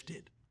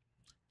shifted.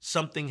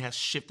 Something has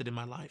shifted in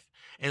my life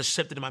and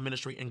shifted in my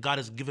ministry, and God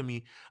has given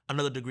me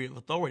another degree of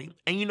authority.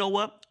 And you know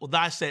what? Well,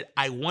 I said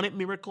I wanted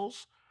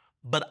miracles,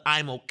 but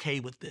I'm okay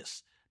with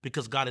this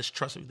because God has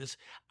trusted me with this.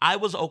 I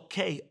was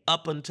okay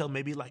up until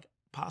maybe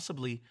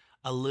possibly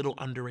a little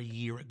under a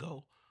year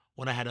ago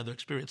when I had other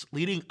experience.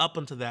 Leading up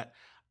unto that,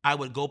 I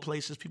would go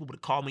places. People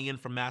would call me in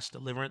for mass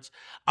deliverance.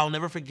 I'll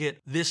never forget,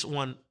 this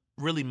one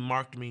really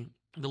marked me.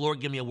 The Lord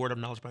gave me a word of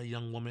knowledge by a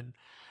young woman,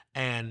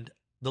 and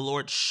the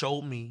Lord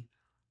showed me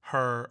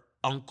her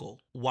uncle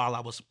while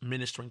I was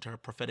ministering to her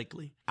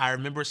prophetically. I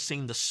remember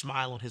seeing the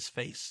smile on his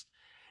face,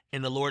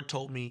 and the Lord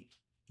told me,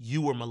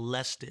 "You were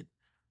molested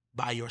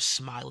by your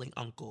smiling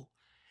uncle."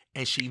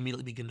 And she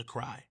immediately began to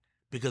cry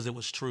because it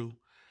was true.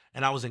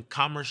 And I was in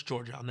Commerce,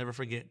 Georgia. I'll never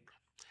forget.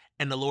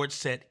 And the Lord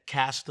said,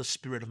 "Cast the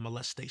spirit of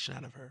molestation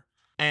out of her."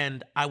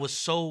 And I was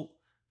so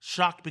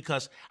shocked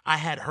because I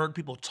had heard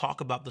people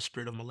talk about the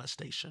spirit of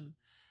molestation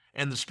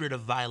and the spirit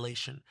of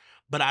violation.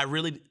 But I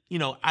really,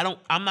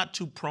 I'm not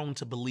too prone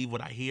to believe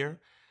what I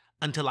hear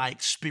until I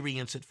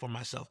experience it for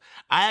myself.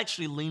 I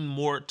actually lean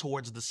more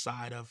towards the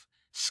side of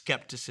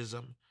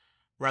skepticism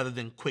rather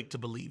than quick to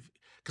believe,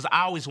 because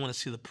I always want to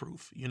see the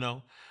proof.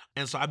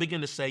 And so I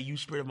begin to say, "You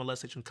spirit of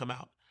molestation, come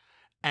out."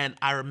 And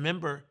I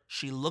remember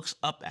she looks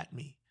up at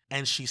me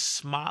and she's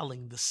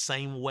smiling the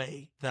same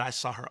way that I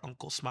saw her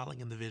uncle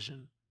smiling in the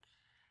vision.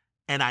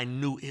 And I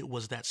knew it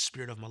was that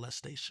spirit of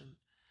molestation.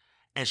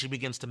 And she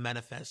begins to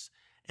manifest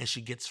and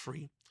she gets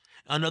free.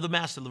 Another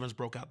mass deliverance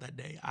broke out that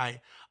day.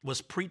 I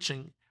was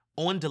preaching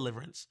on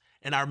deliverance,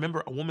 and I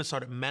remember a woman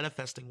started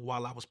manifesting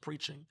while I was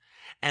preaching.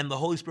 And the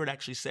Holy Spirit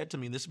actually said to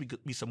me, and this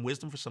would be some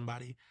wisdom for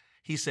somebody,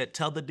 he said,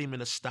 "Tell the demon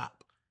to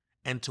stop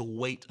and to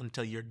wait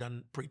until you're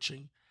done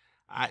preaching."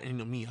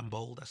 I'm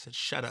bold. I said,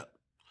 "Shut up."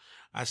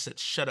 I said,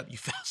 "Shut up, you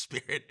foul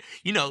spirit."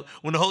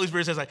 When the Holy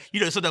Spirit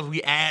says, sometimes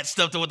we add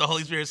stuff to what the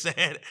Holy Spirit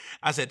said.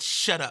 I said,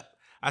 "Shut up."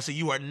 I said,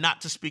 "You are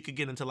not to speak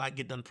again until I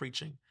get done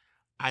preaching."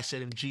 I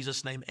said, "In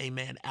Jesus' name,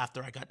 amen."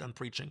 After I got done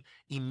preaching,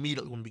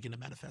 immediately when we began to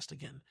manifest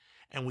again.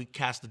 And we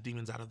cast the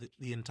demons out of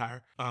the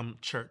entire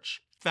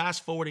church.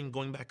 Fast forwarding,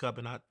 going back up,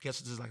 and I guess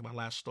this is like my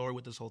last story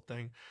with this whole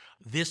thing.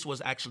 This was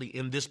actually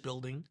in this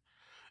building.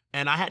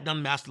 And I had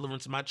done mass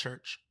deliverance in my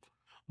church.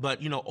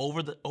 But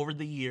over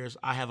the years,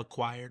 I have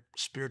acquired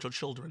spiritual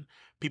children,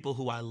 people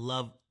who I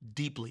love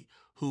deeply,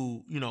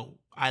 who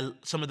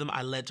some of them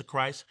I led to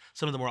Christ,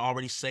 some of them were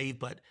already saved,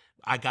 but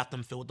I got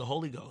them filled with the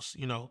Holy Ghost.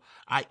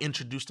 I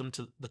introduced them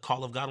to the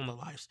call of God on their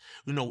lives.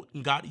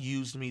 God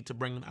used me to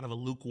bring them out of a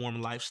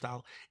lukewarm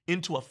lifestyle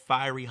into a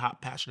fiery,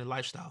 hot, passionate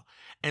lifestyle.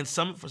 And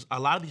for a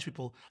lot of these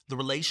people, the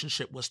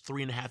relationship was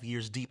 3.5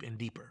 years deep and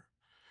deeper.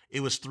 It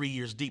was 3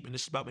 years deep. And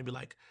this is about maybe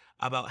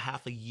about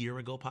half a year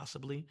ago,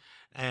 possibly.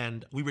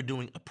 And we were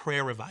doing a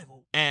prayer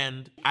revival.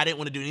 And I didn't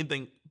want to do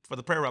anything for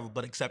the prayer revival,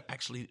 but except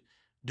actually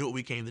do what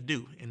we came to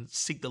do and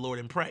seek the Lord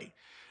and pray.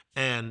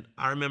 And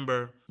I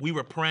remember we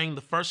were praying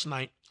the first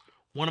night.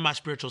 One of my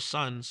spiritual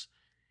sons,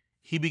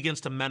 he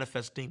begins to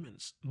manifest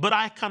demons. But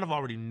I kind of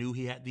already knew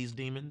he had these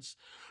demons,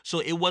 so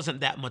it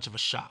wasn't that much of a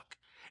shock.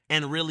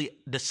 And really,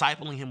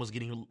 discipling him was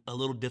getting a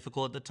little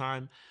difficult at the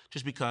time,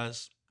 just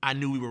because I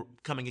knew we were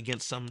coming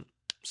against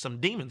some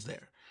demons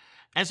there.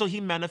 And so he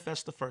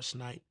manifests the first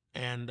night,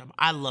 and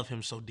I love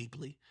him so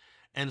deeply.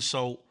 And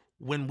so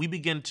when we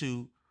begin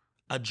to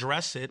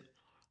address it,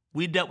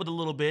 we dealt with it a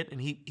little bit, and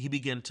he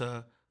began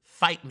to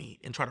fight me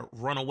and try to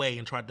run away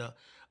and tried to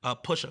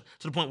push her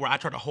to the point where I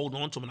tried to hold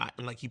on to him,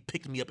 and like he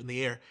picked me up in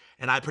the air,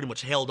 and I pretty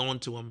much held on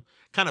to him,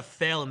 kind of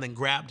fell, and then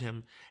grabbed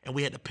him, and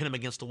we had to pin him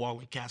against the wall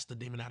and cast the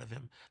demon out of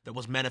him that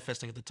was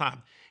manifesting at the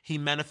time. He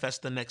manifests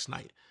the next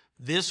night.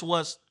 This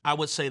was, I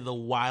would say, the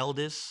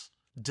wildest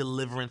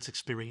deliverance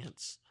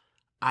experience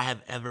I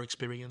have ever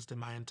experienced in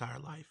my entire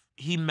life.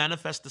 He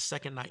manifests the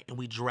second night, and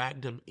we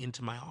dragged him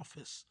into my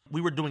office.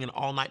 We were doing an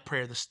all-night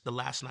prayer the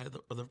last night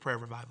of the prayer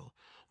revival.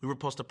 We were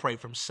supposed to pray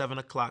from 7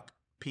 o'clock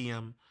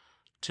p.m.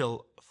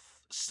 till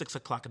 6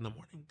 o'clock in the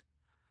morning.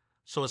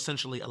 So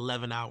essentially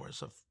 11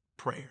 hours of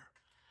prayer.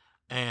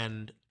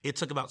 And it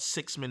took about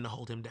 6 men to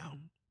hold him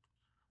down.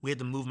 We had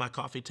to move my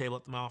coffee table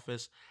up to my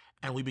office,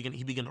 and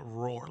he began to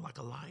roar like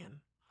a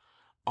lion.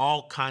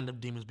 All kind of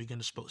demons began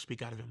to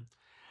speak out of him.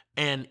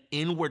 And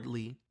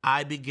inwardly,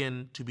 I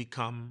began to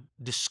become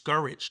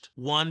discouraged.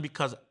 One,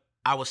 because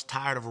I was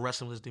tired of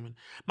wrestling with this demon.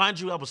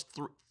 Mind you, I was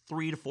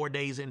 3 to 4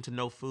 days into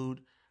no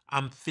food.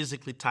 I'm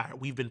physically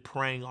tired. We've been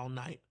praying all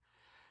night.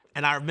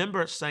 And I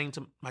remember saying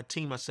to my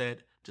team, I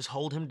said, just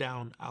hold him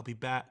down. I'll be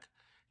back.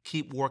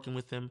 Keep working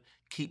with him.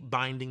 Keep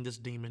binding this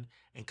demon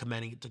and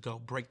commanding it to go.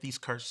 Break these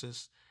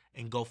curses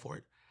and go for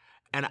it.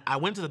 And I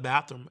went to the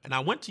bathroom, and I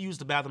went to use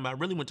the bathroom, but I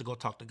really went to go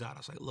talk to God. I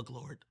was like, look,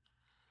 Lord,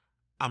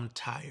 I'm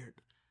tired.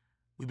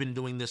 We've been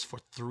doing this for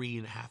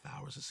 3.5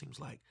 hours, it seems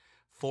like,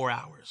 4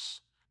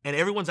 hours. And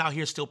everyone's out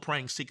here still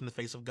praying, seeking the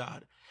face of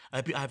God.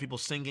 I have people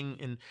singing,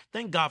 and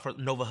thank God for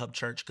Nova Hub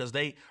Church, because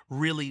they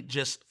really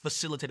just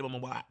facilitated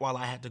me while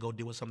I had to go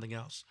deal with something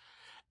else.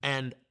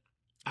 And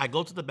I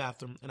go to the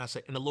bathroom, and I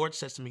say, and the Lord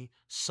says to me,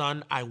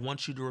 son, I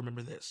want you to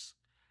remember this.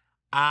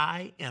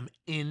 I am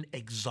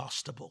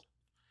inexhaustible.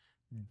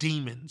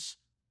 Demons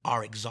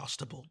are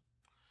exhaustible.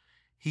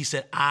 He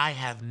said, I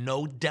have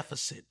no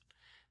deficit.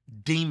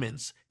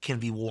 Demons can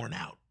be worn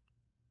out.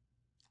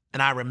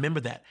 And I remember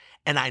that.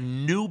 And I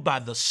knew by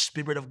the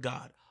Spirit of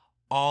God,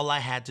 all I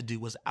had to do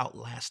was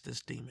outlast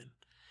this demon.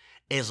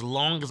 As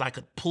long as I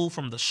could pull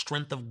from the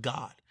strength of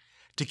God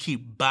to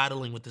keep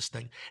battling with this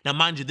thing. Now,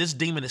 mind you, this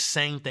demon is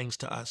saying things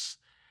to us.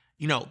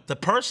 You know, the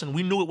person,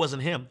 we knew it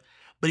wasn't him,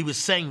 but he was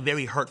saying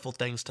very hurtful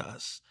things to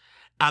us.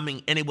 I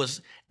mean, and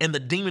the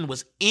demon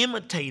was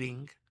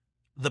imitating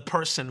the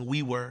person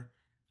we were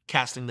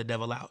casting the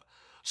devil out.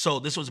 So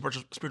this was a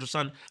spiritual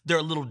son. There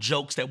are little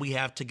jokes that we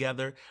have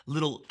together,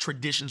 little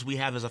traditions we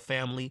have as a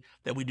family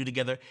that we do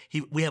together.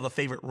 We have a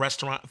favorite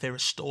restaurant, a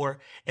favorite store,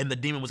 and the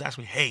demon was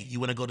asking me, hey, you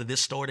want to go to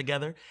this store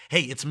together?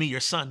 Hey, it's me,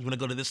 your son. You want to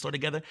go to this store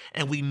together?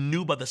 And we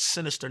knew by the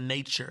sinister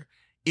nature,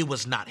 it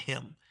was not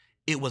him.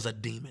 It was a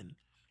demon.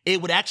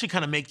 It would actually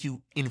kind of make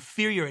you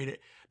infuriated,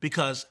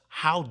 because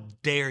how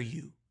dare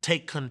you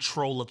take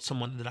control of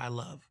someone that I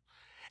love?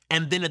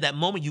 And then at that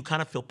moment, you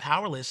kind of feel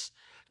powerless,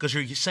 because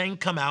you're saying,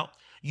 come out.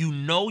 You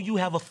know you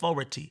have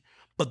authority,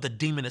 but the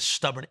demon is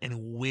stubborn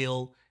and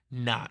will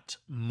not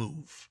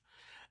move.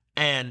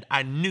 And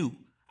I knew.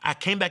 I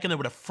came back in there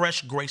with a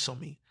fresh grace on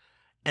me,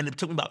 and it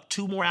took me about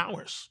 2 more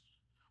hours.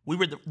 We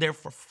were there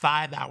for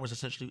 5 hours,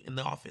 essentially, in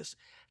the office,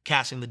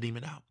 casting the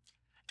demon out.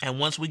 And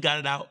once we got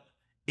it out,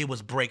 it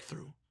was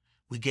breakthrough.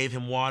 We gave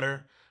him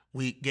water.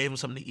 We gave him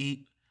something to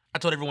eat. I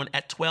told everyone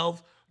at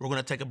 12, we're going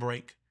to take a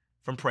break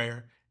from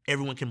prayer.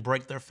 Everyone can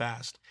break their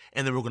fast,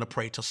 and then we're going to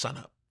pray till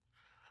sunup.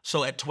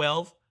 So at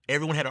 12,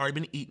 everyone had already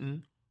been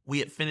eaten. We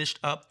had finished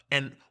up.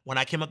 And when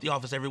I came up the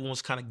office, everyone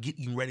was kind of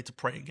getting ready to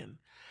pray again.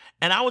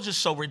 And I was just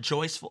so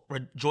joyful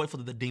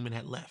that the demon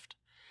had left.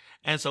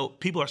 And so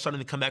people are starting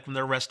to come back from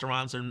their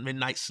restaurants or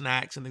midnight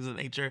snacks and things of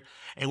that nature.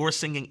 And we're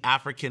singing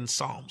African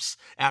songs,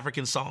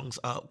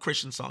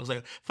 Christian songs,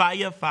 like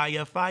fire,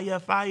 fire, fire,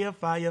 fire,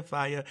 fire,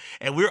 fire.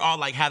 And we're all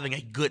like having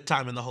a good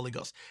time in the Holy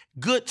Ghost.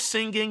 Good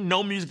singing,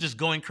 no music, just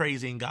going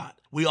crazy in God.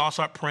 We all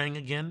start praying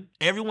again.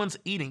 Everyone's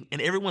eating,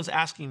 and everyone's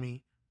asking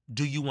me,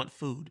 do you want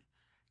food?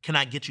 Can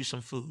I get you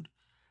some food?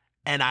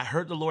 And I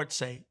heard the Lord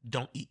say,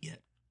 don't eat yet.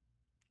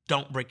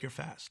 Don't break your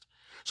fast.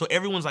 So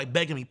everyone's like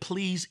begging me,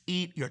 please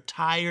eat. You're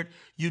tired.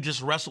 You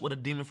just wrestled with a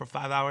demon for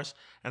 5 hours.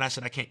 And I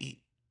said, I can't eat.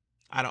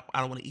 I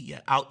don't want to eat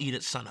yet. I'll eat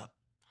at sunup.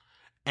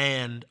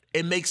 And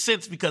it makes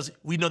sense, because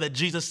we know that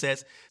Jesus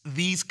says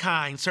these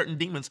certain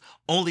demons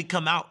only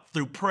come out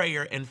through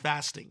prayer and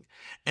fasting.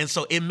 And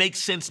so it makes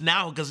sense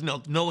now, because,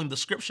 knowing the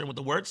scripture and what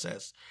the word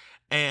says.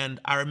 And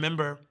I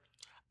remember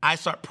I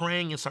start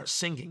praying and start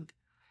singing.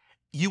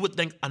 You would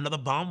think another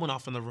bomb went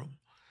off in the room.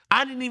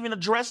 I didn't even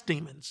address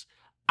demons.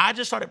 I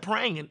just started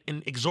praying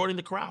and exhorting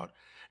the crowd.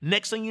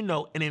 Next thing you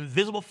know, an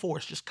invisible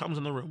force just comes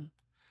in the room.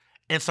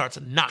 and starts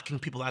knocking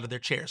people out of their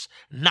chairs,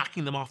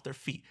 knocking them off their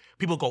feet.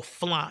 People go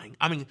flying.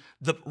 I mean,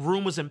 the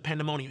room was in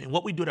pandemonium. And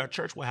what we do at our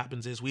church, what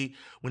happens is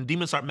when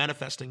demons start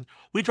manifesting,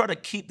 we try to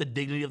keep the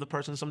dignity of the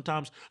person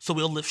sometimes. So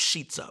we'll lift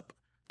sheets up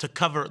to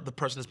cover the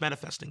person that's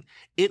manifesting.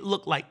 It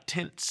looked like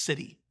Tent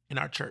City in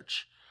our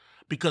church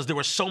because there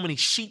were so many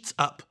sheets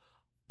up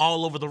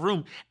all over the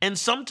room. And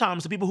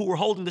sometimes the people who were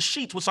holding the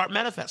sheets would start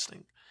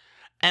manifesting,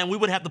 and we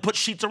would have to put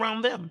sheets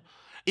around them.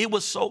 It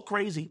was so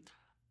crazy.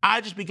 I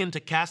just began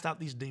to cast out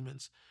these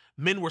demons.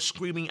 Men were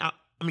screaming out.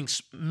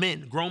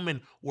 Grown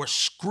men were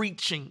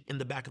screeching in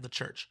the back of the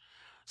church.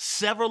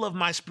 Several of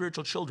my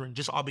spiritual children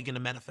just all began to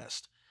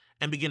manifest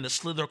and begin to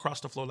slither across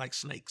the floor like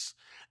snakes.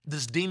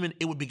 This demon,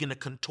 it would begin to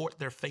contort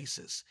their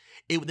faces.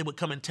 They would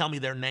come and tell me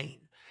their name.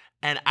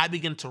 And I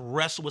began to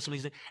wrestle with some of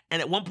these things.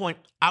 And at one point,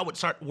 I would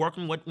start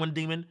working with one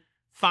demon,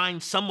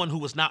 find someone who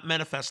was not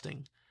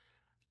manifesting,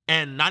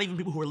 and not even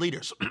people who were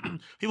leaders,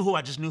 people who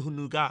I just knew who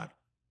knew God.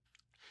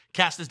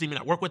 Cast this demon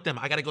out, work with them.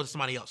 I got to go to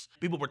somebody else.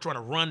 People were trying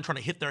to run, trying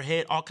to hit their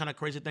head, all kind of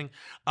crazy thing.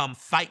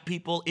 Fight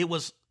people. It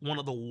was one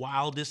of the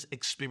wildest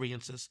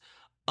experiences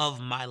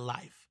of my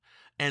life.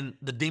 And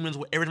the demons,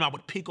 every time I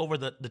would peek over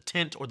the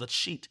tent or the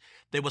sheet,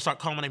 they would start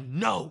calling my name.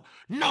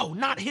 No,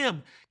 not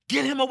him.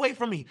 Get him away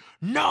from me.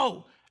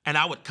 No. And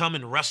I would come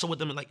and wrestle with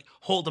them and like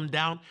hold them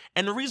down.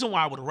 And the reason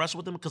why I would wrestle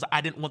with them because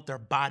I didn't want their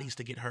bodies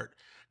to get hurt.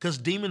 Because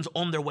demons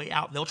on their way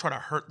out, they'll try to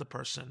hurt the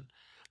person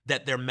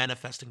that they're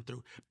manifesting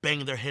through,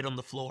 bang their head on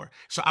the floor.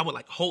 So I would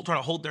like try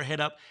to hold their head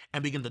up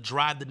and begin to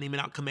drive the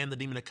demon out, command the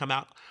demon to come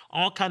out,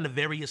 all kind of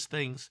various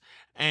things.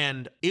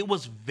 And it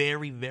was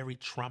very, very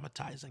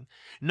traumatizing.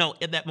 No,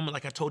 at that moment,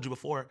 like I told you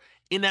before,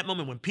 in that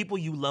moment when people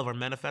you love are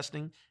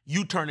manifesting,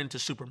 you turn into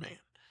Superman.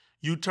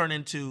 You turn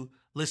into,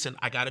 listen,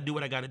 I got to do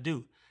what I got to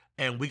do.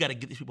 And we got to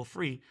get these people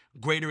free.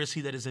 Greater is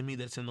he that is in me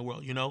that's in the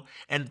world, you know?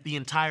 And the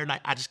entire night,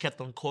 I just kept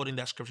on quoting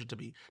that scripture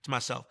to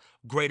myself.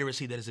 Greater is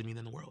he that is in me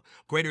than the world.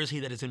 Greater is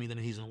he that is in me than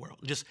he's in the world.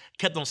 Just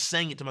kept on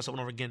saying it to myself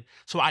over and over again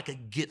so I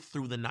could get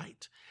through the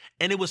night.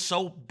 And it was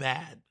so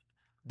bad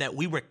that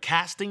we were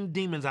casting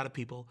demons out of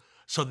people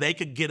so they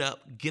could get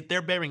up, get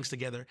their bearings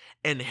together,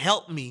 and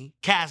help me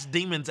cast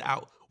demons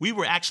out. We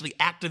were actually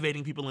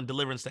activating people in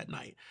deliverance that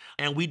night.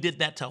 And we did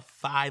that till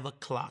 5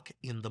 o'clock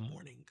in the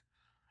morning.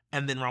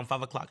 And then around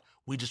 5 o'clock,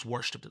 we just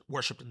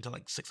worshiped until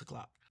like 6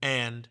 o'clock.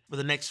 And for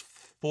the next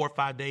 4 or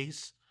 5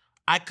 days,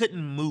 I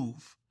couldn't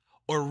move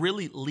or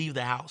really leave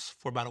the house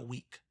for about a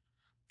week.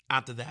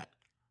 After that,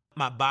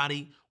 my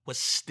body was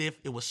stiff.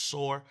 It was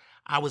sore.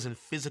 I was in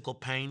physical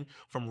pain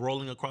from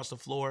rolling across the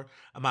floor.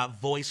 My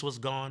voice was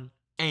gone.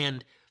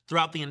 And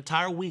throughout the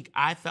entire week,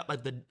 I felt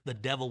like the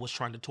devil was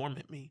trying to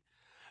torment me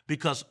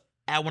because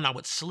when I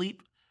would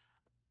sleep,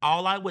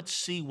 all I would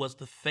see was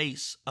the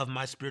face of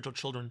my spiritual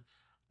children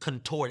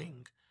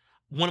contorting.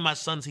 One of my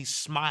sons, he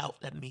smiled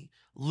at me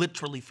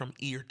literally from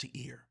ear to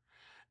ear.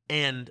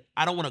 And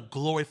I don't want to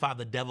glorify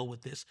the devil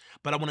with this,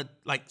 but I want to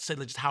like say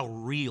just how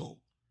real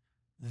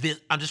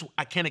this,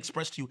 I can't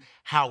express to you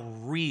how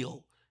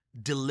real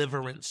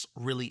deliverance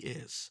really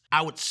is.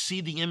 I would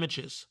see the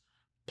images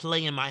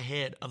play in my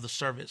head of the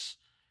service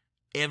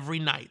every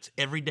night,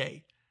 every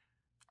day.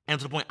 And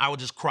to the point I would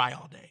just cry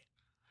all day.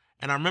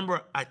 And I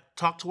remember I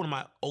talked to one of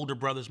my older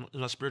brothers,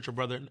 my spiritual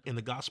brother in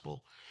the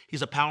gospel.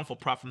 He's a powerful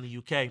prophet from the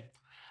UK.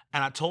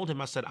 And I told him,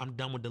 I said, I'm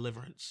done with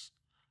deliverance.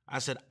 I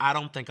said, I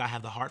don't think I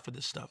have the heart for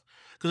this stuff.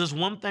 Because there's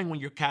one thing when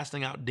you're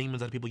casting out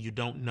demons out of people you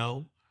don't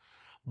know,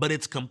 but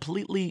it's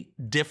completely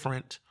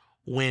different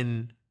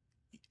when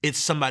it's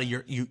somebody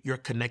you're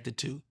connected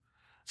to,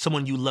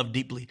 someone you love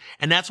deeply.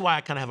 And that's why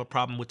I kind of have a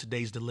problem with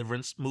today's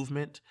deliverance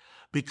movement,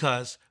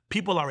 because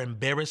people are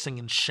embarrassing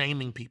and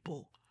shaming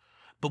people.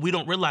 But we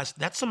don't realize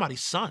that's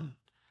somebody's son.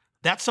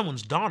 That's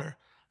someone's daughter.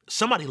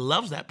 Somebody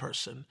loves that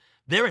person.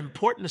 They're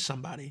important to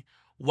somebody.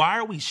 Why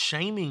are we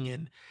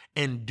shaming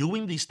and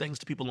doing these things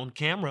to people on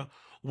camera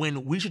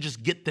when we should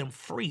just get them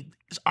free?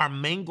 Our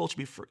main goal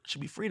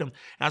should be freedom.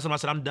 And I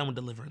said, I'm done with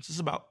deliverance. This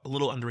is about a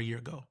little under a year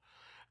ago.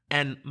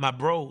 And my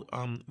bro,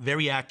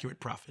 very accurate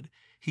prophet,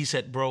 he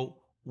said, bro,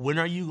 when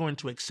are you going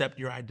to accept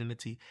your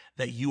identity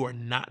that you are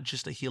not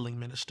just a healing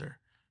minister?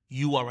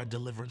 You are a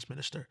deliverance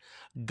minister.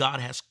 God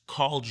has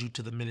called you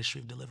to the ministry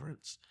of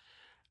deliverance.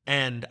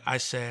 And I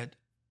said,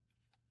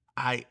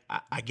 I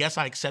guess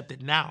I accept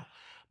it now,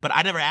 but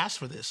I never asked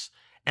for this.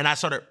 And I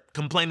started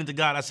complaining to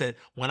God. I said,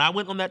 when I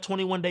went on that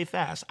 21-day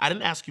fast, I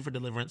didn't ask you for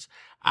deliverance.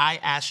 I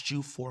asked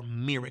you for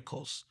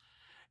miracles.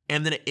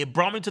 And then it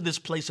brought me to this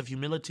place of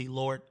humility.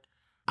 Lord,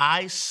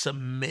 I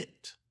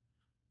submit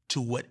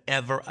to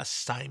whatever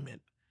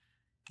assignment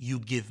you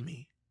give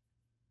me.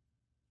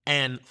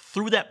 And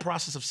through that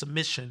process of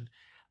submission,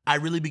 I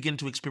really begin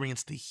to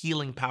experience the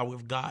healing power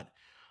of God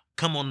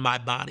come on my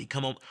body,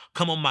 come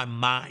on my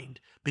mind,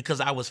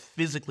 because I was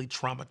physically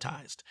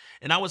traumatized.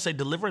 And I would say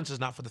deliverance is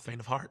not for the faint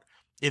of heart.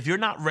 If you're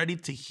not ready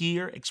to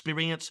hear,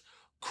 experience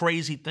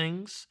crazy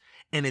things,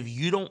 and if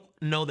you don't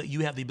know that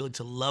you have the ability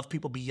to love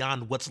people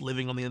beyond what's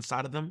living on the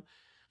inside of them,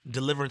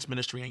 deliverance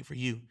ministry ain't for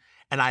you.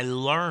 And I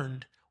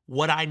learned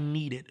what I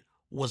needed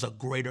was a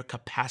greater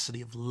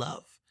capacity of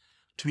love,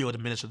 to be able to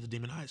minister to the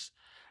demonized.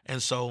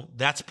 And so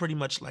that's pretty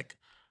much like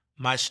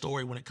my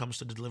story when it comes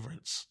to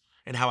deliverance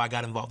and how I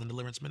got involved in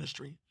deliverance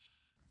ministry.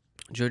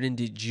 Jordan,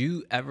 did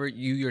you ever,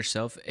 you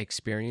yourself,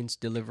 experience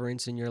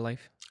deliverance in your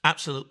life?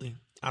 Absolutely.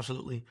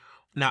 Absolutely.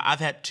 Now, I've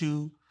had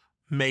two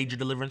major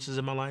deliverances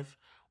in my life.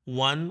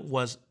 One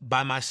was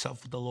by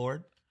myself with the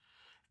Lord,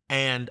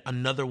 and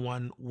another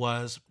one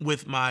was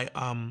with my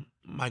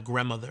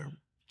grandmother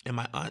and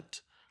my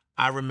aunt.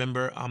 I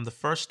remember the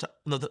first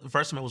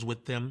time I was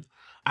with them,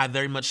 I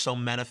very much so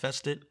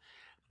manifested,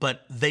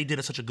 but they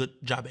did such a good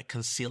job at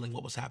concealing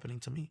what was happening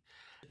to me.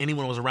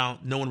 Anyone who was around,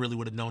 no one really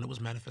would have known it was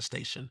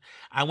manifestation.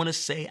 I want to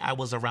say I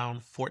was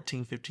around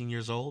 14, 15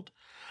 years old,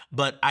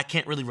 but I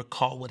can't really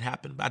recall what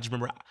happened. I just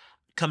remember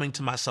coming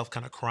to myself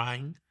kind of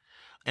crying.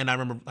 And I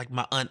remember like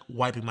my aunt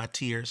wiping my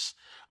tears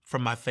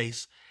from my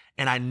face.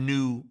 And I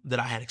knew that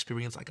I had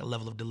experienced like a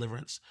level of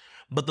deliverance.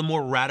 But the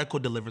more radical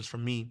deliverance for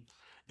me,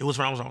 it was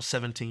when I was around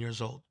 17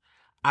 years old.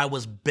 I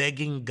was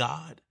begging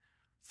God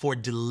for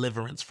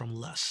deliverance from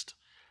lust.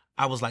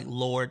 I was like,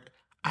 Lord,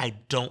 I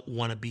don't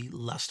want to be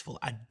lustful.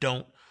 I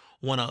don't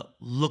want to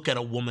look at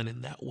a woman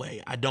in that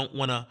way. I don't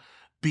want to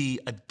be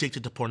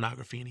addicted to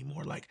pornography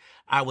anymore. Like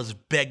I was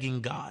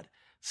begging God,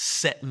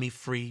 set me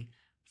free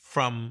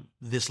from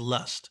this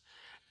lust.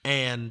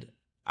 And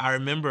I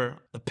remember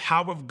the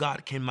power of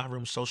God came in my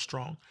room so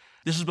strong.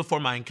 This was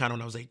before my encounter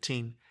when I was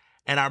 18.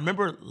 And I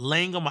remember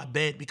laying on my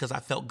bed because I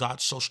felt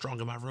God so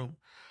strong in my room,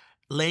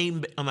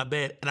 laying on my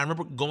bed. And I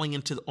remember going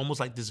into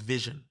almost like this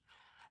vision.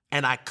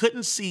 And I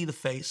couldn't see the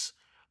face,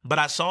 but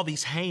I saw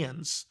these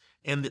hands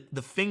and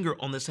the finger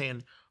on this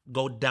hand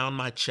go down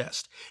my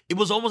chest. It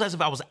was almost as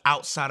if I was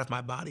outside of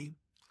my body.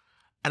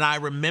 And I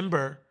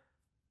remember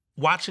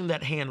watching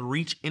that hand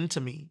reach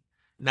into me.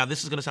 Now,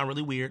 this is going to sound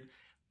really weird,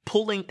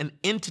 pulling an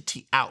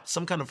entity out,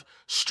 some kind of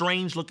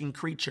strange looking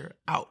creature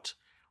out,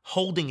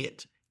 holding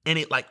it, and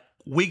it like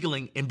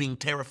wiggling and being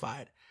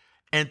terrified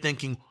and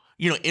thinking,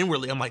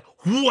 inwardly, I'm like,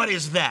 what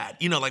is that?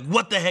 Like,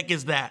 what the heck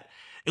is that?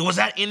 And was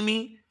that in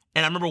me?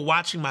 And I remember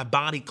watching my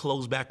body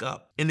close back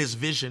up in this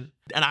vision.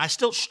 And I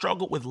still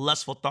struggled with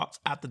lustful thoughts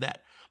after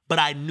that. But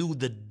I knew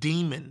the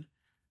demon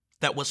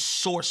that was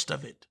sourced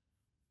of it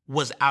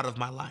was out of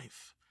my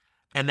life.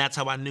 And that's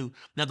how I knew.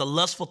 Now, the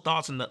lustful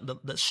thoughts and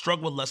the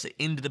struggle with lust, it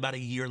ended about a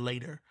year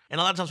later. And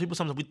a lot of times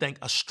sometimes we think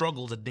a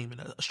struggle is a demon.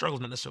 A struggle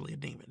is not necessarily a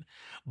demon.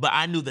 But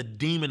I knew the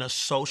demon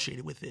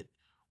associated with it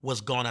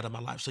was gone out of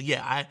my life. So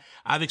yeah,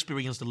 I've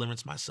experienced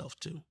deliverance myself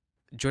too.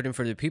 Jordan,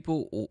 for the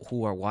people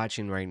who are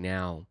watching right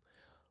now,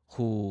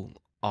 who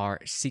are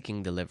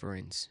seeking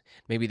deliverance,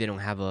 maybe they don't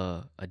have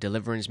a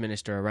deliverance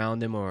minister around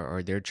them,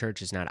 or their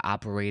church is not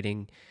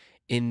operating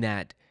in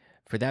that.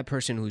 For that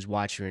person who's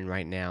watching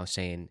right now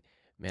saying,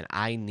 man,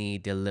 I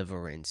need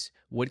deliverance,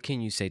 what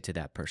can you say to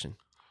that person?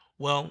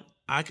 Well,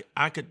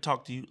 I could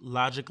talk to you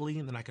logically,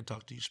 and then I could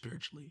talk to you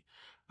spiritually.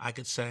 I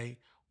could say,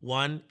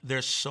 one,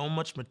 there's so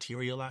much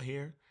material out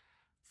here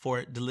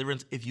for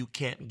deliverance if you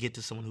can't get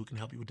to someone who can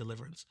help you with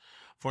deliverance.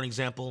 For an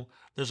example,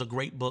 there's a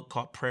great book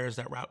called Prayers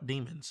That Rout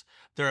Demons.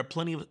 There are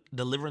plenty of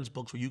deliverance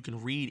books where you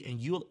can read and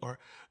you'll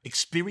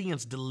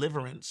experience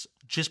deliverance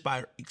just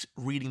by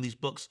reading these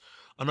books.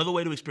 Another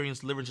way to experience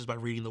deliverance is by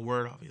reading the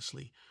word,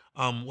 obviously.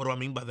 What do I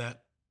mean by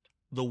that?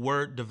 The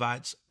word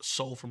divides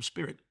soul from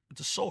spirit.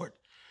 It's a sword.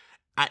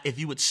 If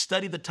you would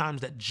study the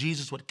times that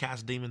Jesus would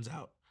cast demons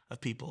out of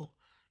people,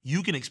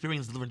 you can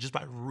experience deliverance just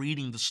by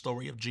reading the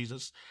story of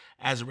Jesus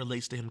as it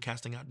relates to him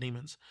casting out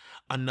demons.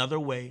 Another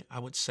way I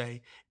would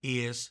say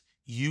is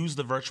use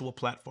the virtual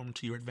platform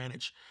to your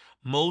advantage.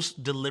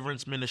 Most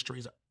deliverance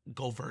ministries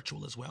go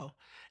virtual as well,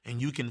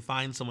 and you can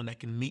find someone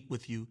that can meet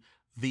with you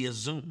via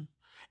Zoom.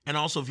 And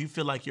also, if you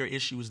feel like your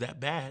issue is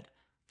that bad,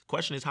 the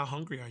question is, how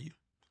hungry are you?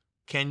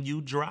 Can you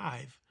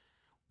drive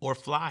or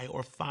fly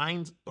or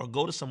find or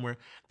go to somewhere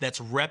that's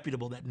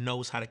reputable that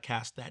knows how to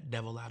cast that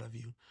devil out of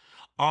you?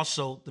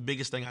 Also, the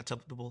biggest thing I tell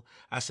people,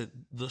 I said,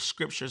 the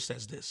scripture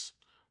says this: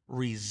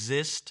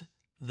 resist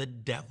the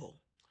devil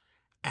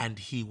and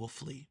he will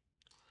flee.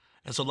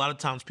 And so a lot of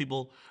times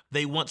people,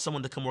 they want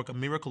someone to come work a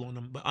miracle on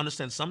them, but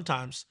understand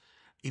sometimes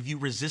if you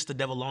resist the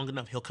devil long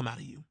enough, he'll come out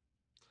of you.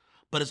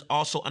 But it's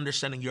also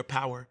understanding your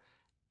power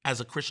as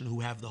a Christian who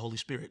have the Holy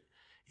Spirit.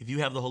 If you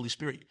have the Holy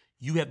Spirit,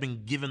 you have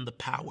been given the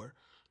power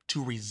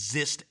to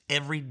resist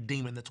every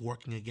demon that's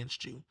working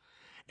against you.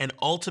 And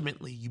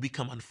ultimately, you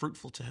become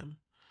unfruitful to him.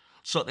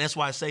 So that's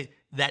why I say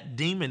that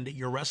demon that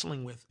you're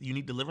wrestling with, you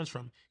need deliverance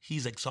from,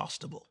 he's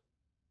exhaustible.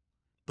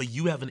 But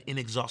you have an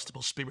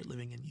inexhaustible spirit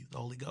living in you, the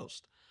Holy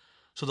Ghost.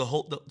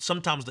 So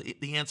sometimes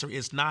the answer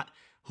is not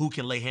who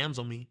can lay hands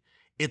on me.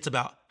 It's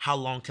about how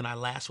long can I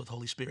last with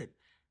Holy Spirit.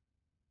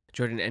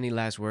 Jordan, any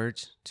last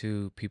words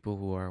to people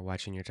who are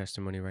watching your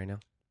testimony right now?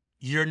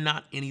 You're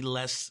not any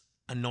less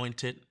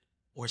anointed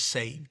or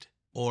saved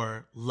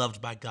or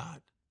loved by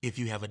God if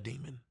you have a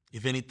demon.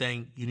 If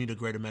anything, you need a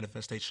greater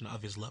manifestation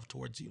of his love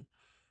towards you.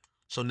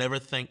 So never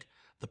think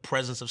the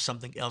presence of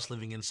something else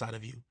living inside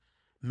of you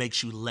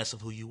makes you less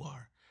of who you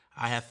are.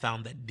 I have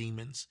found that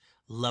demons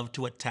love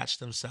to attach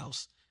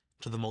themselves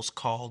to the most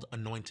called,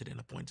 anointed, and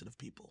appointed of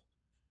people.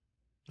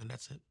 And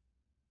that's it.